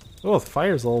fire. Oh, the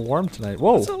fire's a little warm tonight.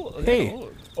 Whoa! Hey,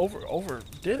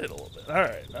 overdid it a little bit. All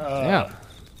right. Yeah.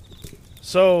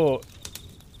 So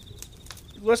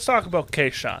let's talk about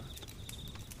Kayshawn.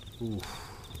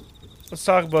 Let's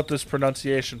talk about this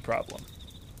pronunciation problem.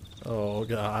 Oh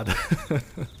God.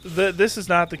 This is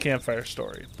not the Campfire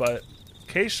Story, but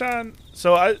Kayshawn.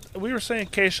 So we were saying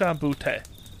Kayshawn Butte,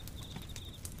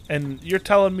 and you're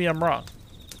telling me I'm wrong.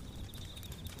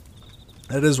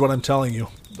 That is what I'm telling you.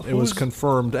 It was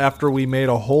confirmed after we made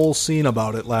a whole scene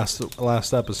about it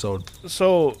last episode.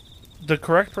 So the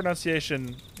correct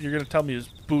pronunciation you're going to tell me is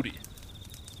Booty.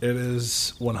 It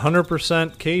is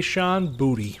 100% Kayshawn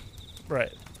Booty.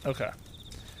 Right. Okay.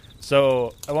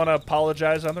 So I want to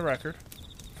apologize on the record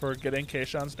for getting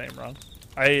Kayshawn's name wrong.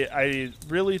 I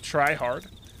really try hard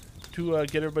to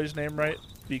get everybody's name right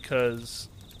because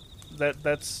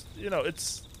that's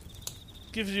it's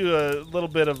gives you a little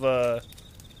bit of a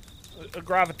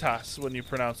gravitas when you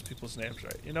pronounce people's names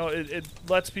right. It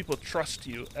lets people trust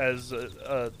you as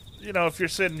if you're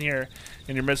sitting here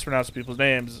and you're mispronouncing people's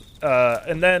names,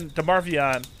 and then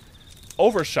DeMarvion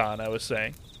Overshawn, I was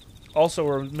saying. Also,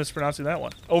 we're mispronouncing that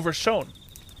one. Overshown.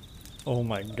 Oh,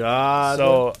 my God.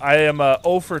 So I am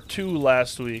 0 for 2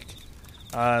 last week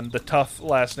on the tough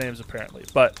last names, apparently.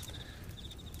 But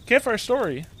Campfire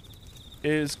Story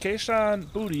is Kayshon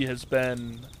Boutte has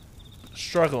been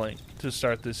struggling to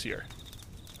start this year.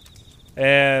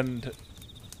 And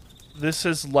this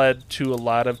has led to a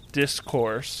lot of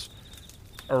discourse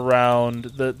around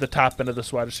the top end of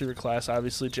this wide receiver class.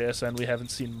 Obviously, JSN we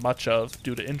haven't seen much of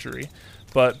due to injury.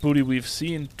 But Boutte we've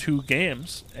seen 2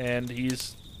 games, and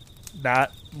he's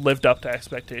not lived up to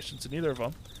expectations in either of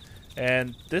them.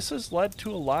 And this has led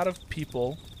to a lot of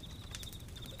people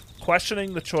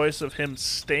questioning the choice of him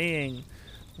staying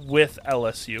with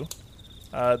LSU.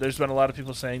 There's been a lot of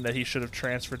people saying that he should have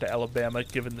transferred to Alabama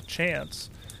given the chance,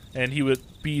 and he would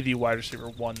be the wide receiver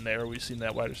 1 there. We've seen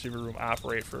that wide receiver room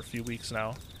operate for a few weeks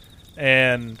now.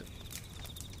 And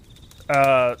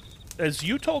as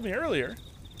you told me earlier,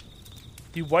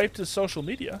 he wiped his social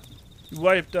media. He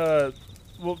wiped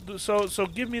so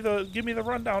give me the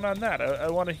rundown on that. I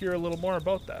want to hear a little more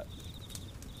about that.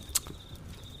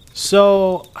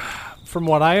 So, from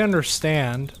what I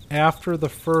understand, after the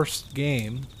first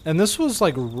game, and this must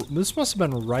have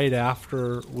been right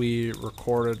after we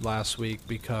recorded last week,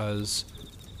 because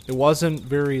it wasn't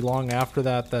very long after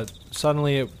that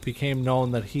suddenly it became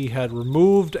known that he had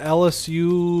removed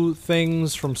LSU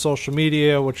things from social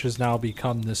media, which has now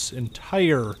become this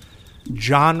entire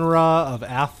genre of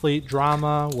athlete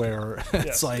drama where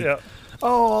it's oh,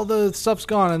 all the stuff's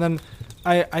gone. And then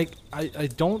I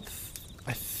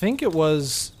think it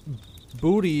was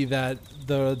Boutte that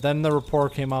the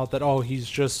report came out that, he's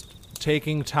just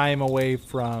taking time away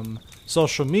from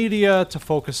social media to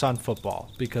focus on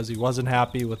football because he wasn't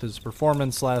happy with his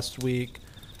performance last week.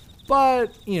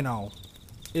 But,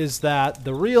 is that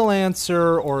the real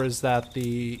answer, or is that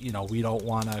the, we don't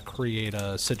want to create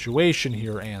a situation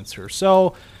here answer?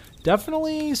 So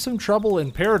definitely some trouble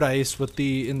in paradise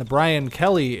in the Brian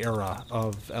Kelly era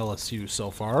of LSU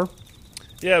so far.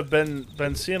 Yeah, I've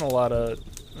been seeing a lot of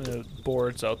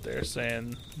boards out there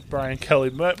saying Brian Kelly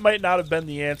might not have been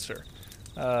the answer,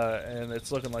 and it's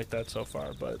looking like that so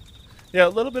far. But yeah, a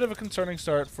little bit of a concerning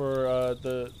start for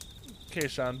the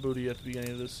Kayshon Boutte at the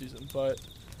beginning of this season, but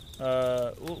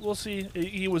we'll see.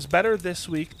 He was better this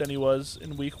week than he was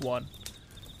in week 1,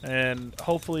 and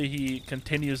hopefully he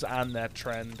continues on that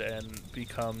trend and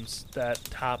becomes that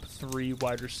top 3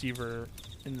 wide receiver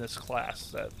in this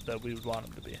class that we would want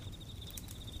him to be.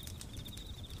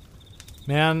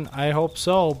 Man, I hope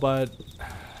so, but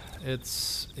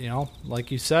it's,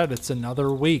 like you said, it's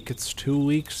another week. It's 2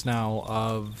 weeks now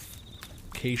of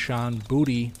Kayshon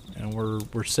Boutte, and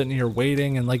we're sitting here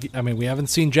waiting, and we haven't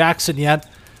seen Jackson yet.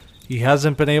 He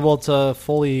hasn't been able to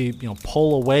fully,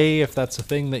 pull away, if that's a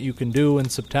thing that you can do in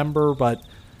September, but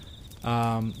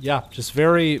just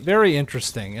very, very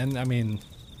interesting. And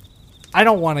I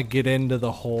don't want to get into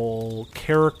the whole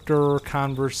character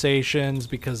conversations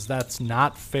because that's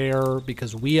not fair,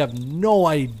 because we have no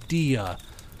idea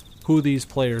who these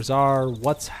players are,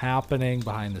 what's happening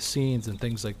behind the scenes and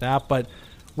things like that. But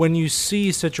when you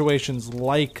see situations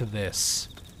like this,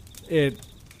 it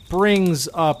brings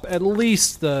up at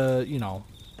least the,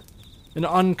 an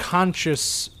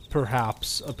unconscious,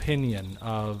 perhaps, opinion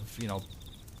of,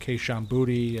 Kayshon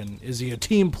Boutte, and is he a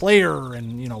team player,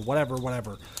 and,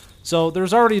 whatever. So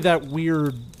there's already that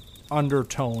weird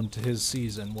undertone to his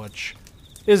season, which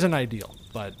isn't ideal,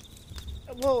 but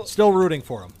still rooting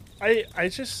for him. I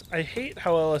hate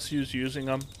how LSU's using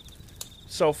him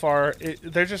so far.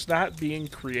 They're just not being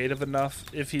creative enough.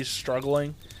 If he's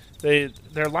struggling, they're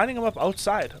lining him up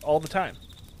outside all the time.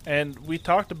 And we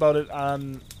talked about it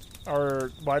on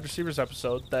our wide receivers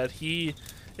episode that he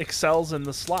excels in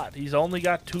the slot. He's only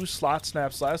got 2 slot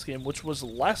snaps last game, which was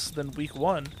less than week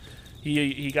 1.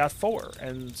 He got 4,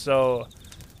 and so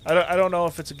I don't know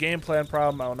if it's a game plan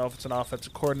problem. I don't know if it's an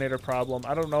offensive coordinator problem.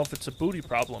 I don't know if it's a Boutte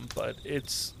problem, but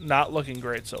it's not looking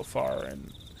great so far.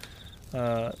 And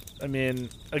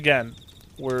again,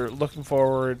 we're looking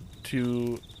forward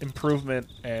to improvement,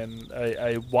 and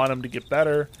I want him to get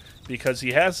better because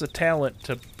he has the talent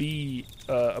to be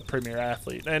a premier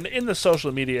athlete. And in the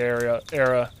social media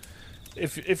era,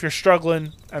 if you're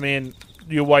struggling,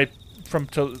 you wipe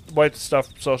stuff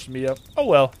from social media. Oh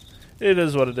well, it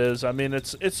is what it is.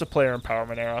 It's a player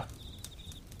empowerment era.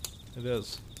 It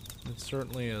is. It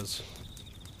certainly is.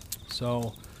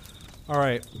 So, all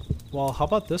right. Well, how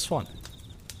about this one?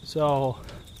 So,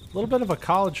 a little bit of a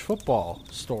college football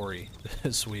story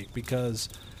this week, because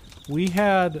we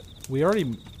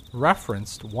already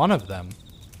referenced one of them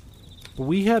But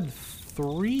we had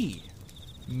 3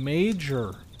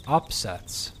 major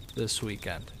upsets this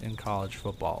weekend in college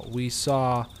football. We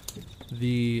saw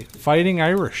the Fighting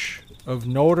Irish of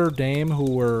Notre Dame,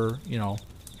 who were,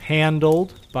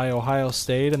 handled by Ohio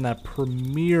State in that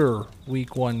premier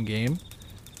Week 1 game.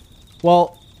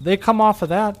 Well, they come off of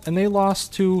that, and they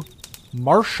lost to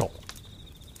Marshall.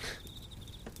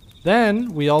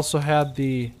 Then we also had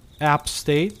the App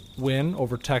State win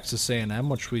over Texas A&M,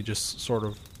 which we just sort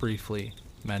of briefly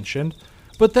mentioned.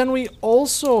 But then we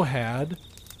also had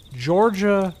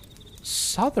Georgia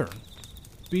Southern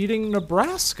beating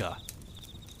Nebraska.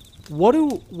 What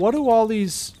do all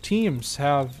these teams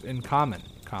have in common,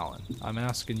 Colin? I'm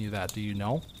asking you that. Do you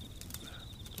know?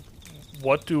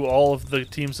 What do all of the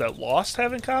teams that lost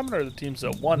have in common, or the teams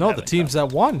that won? No, the teams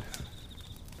that won.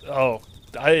 Oh,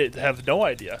 I have no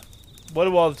idea. What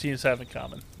do all the teams have in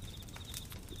common?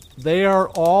 They are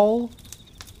all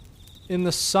in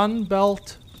the Sun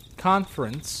Belt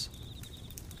Conference,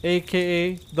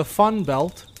 a.k.a. the Fun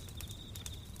Belt.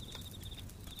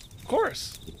 Of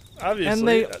course. Obviously. And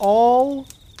they all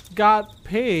got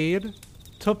paid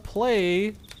to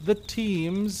play the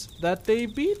teams that they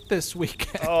beat this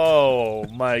weekend. Oh,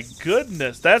 my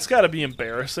goodness. That's got to be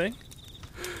embarrassing.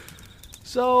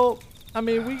 So, I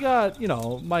mean, we got,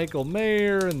 Michael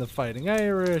Mayer and the Fighting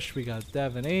Irish. We got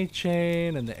Devin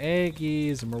A-Chain and the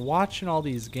Aggies. And we're watching all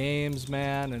these games,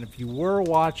 man. And if you were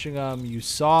watching them, you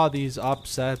saw these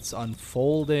upsets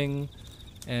unfolding.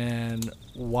 And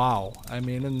wow, I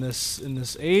mean, in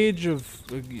this age of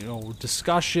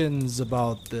discussions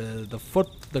about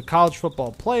the college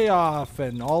football playoff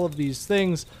and all of these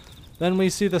things, then we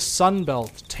see the Sun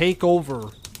Belt take over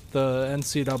the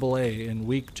NCAA in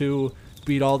Week 2,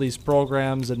 beat all these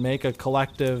programs, and make a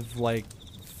collective like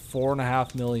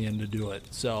 $4.5 million to do it.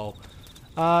 So,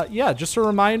 just a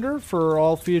reminder for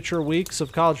all future weeks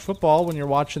of college football when you're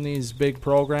watching these big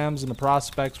programs and the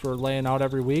prospects we're laying out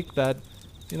every week that.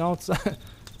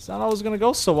 It's not always going to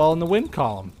go so well in the win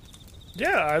column.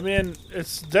 Yeah, I mean,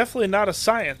 it's definitely not a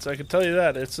science. I can tell you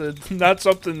that. It's not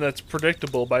something that's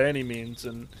predictable by any means.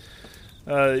 And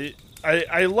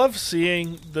I love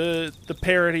seeing the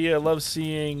parity. I love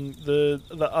seeing the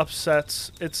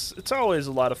upsets. It's always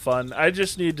a lot of fun. I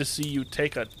just need to see you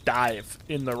take a dive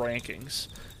in the rankings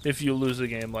if you lose a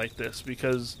game like this,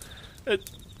 because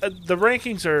the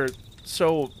rankings are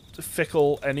so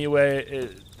fickle anyway.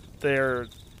 They're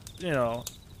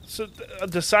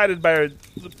decided by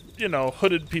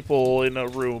hooded people in a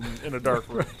room, in a dark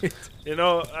room.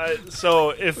 Right.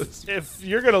 So if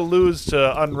you're gonna lose to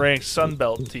unranked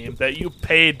Sunbelt team that you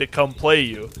paid to come play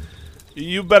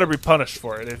you better be punished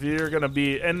for it. If you're gonna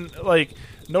be, and like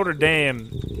Notre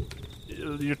Dame,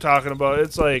 you're talking about,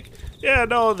 it's like, yeah,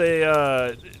 no,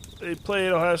 they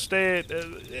played Ohio State,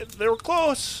 they were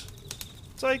close.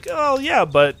 It's like, oh yeah,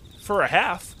 but for a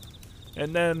half,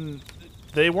 and then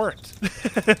they weren't.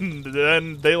 And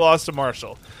then they lost to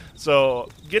Marshall. So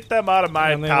get them out of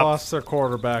my And they lost their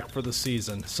quarterback for the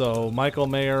season. So Michael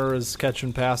Mayer is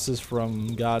catching passes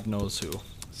from God knows who.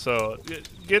 So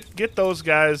get those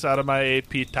guys out of my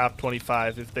AP top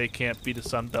 25 if they can't beat a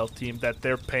Sun Belt team that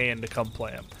they're paying to come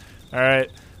play them. All right?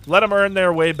 Let them earn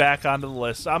their way back onto the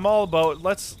list. I'm all about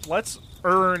let's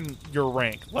earn your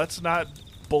rank. Let's not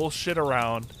bullshit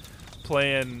around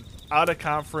playing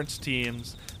out-of-conference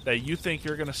teams that you think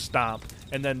you're going to stomp,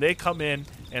 and then they come in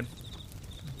and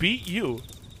beat you,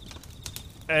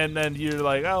 and then you're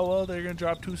like, oh, well, they're going to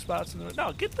drop 2 spots.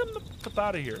 No, get them up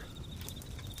out of here.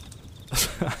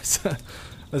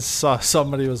 I saw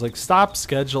somebody was like, stop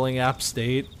scheduling App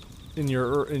State in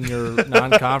your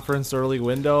non-conference early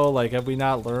window. Like, have we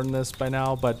not learned this by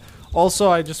now? But also,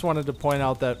 I just wanted to point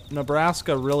out that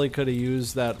Nebraska really could have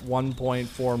used that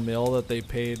 $1.4 million that they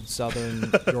paid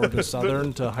Georgia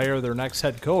Southern to hire their next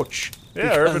head coach.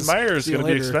 Yeah, Urban Meyer is going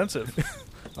to be expensive.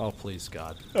 Oh, please,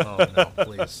 God. Oh, no,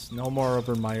 please. No more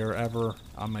Urban Meyer ever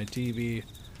on my TV.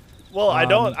 Well,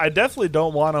 I definitely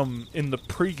don't want him in the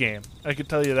pregame. I can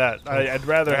tell you that. I'd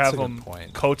rather have him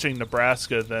coaching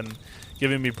Nebraska than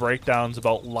giving me breakdowns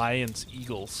about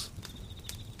Lions-Eagles.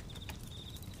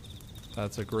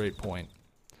 That's a great point.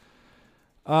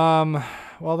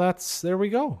 Well, there we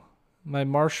go. My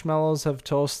marshmallows have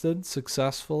toasted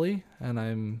successfully, and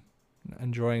I'm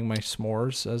enjoying my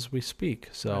s'mores as we speak.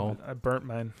 So I burnt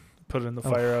mine, put it in the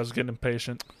fire. I was getting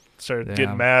impatient. Started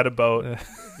getting mad about AP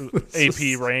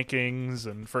rankings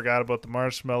and forgot about the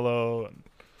marshmallow.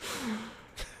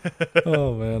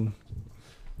 Oh, man.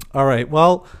 All right.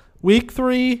 Well, Week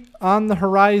 3 on the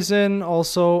horizon.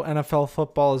 Also, NFL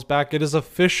football is back. It is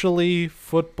officially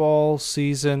football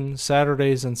season.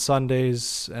 Saturdays and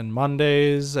Sundays and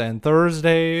Mondays and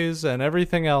Thursdays and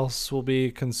everything else will be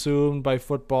consumed by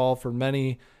football for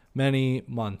many, many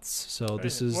months. So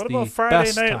this is what the about Friday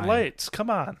best Night time. Lights? Come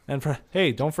on. And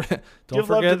don't forget. Give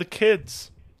love to the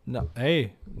kids. No,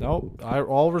 hey, no. I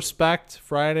all respect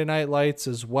Friday Night Lights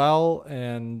as well.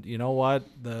 And you know what?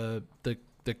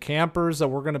 The campers that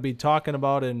we're going to be talking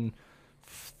about in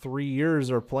 3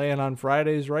 years are playing on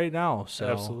Fridays right now. So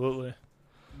Absolutely.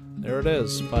 there it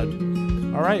is. But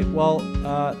all right. Well,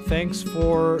 thanks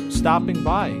for stopping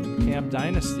by Camp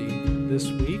Dynasty this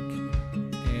week.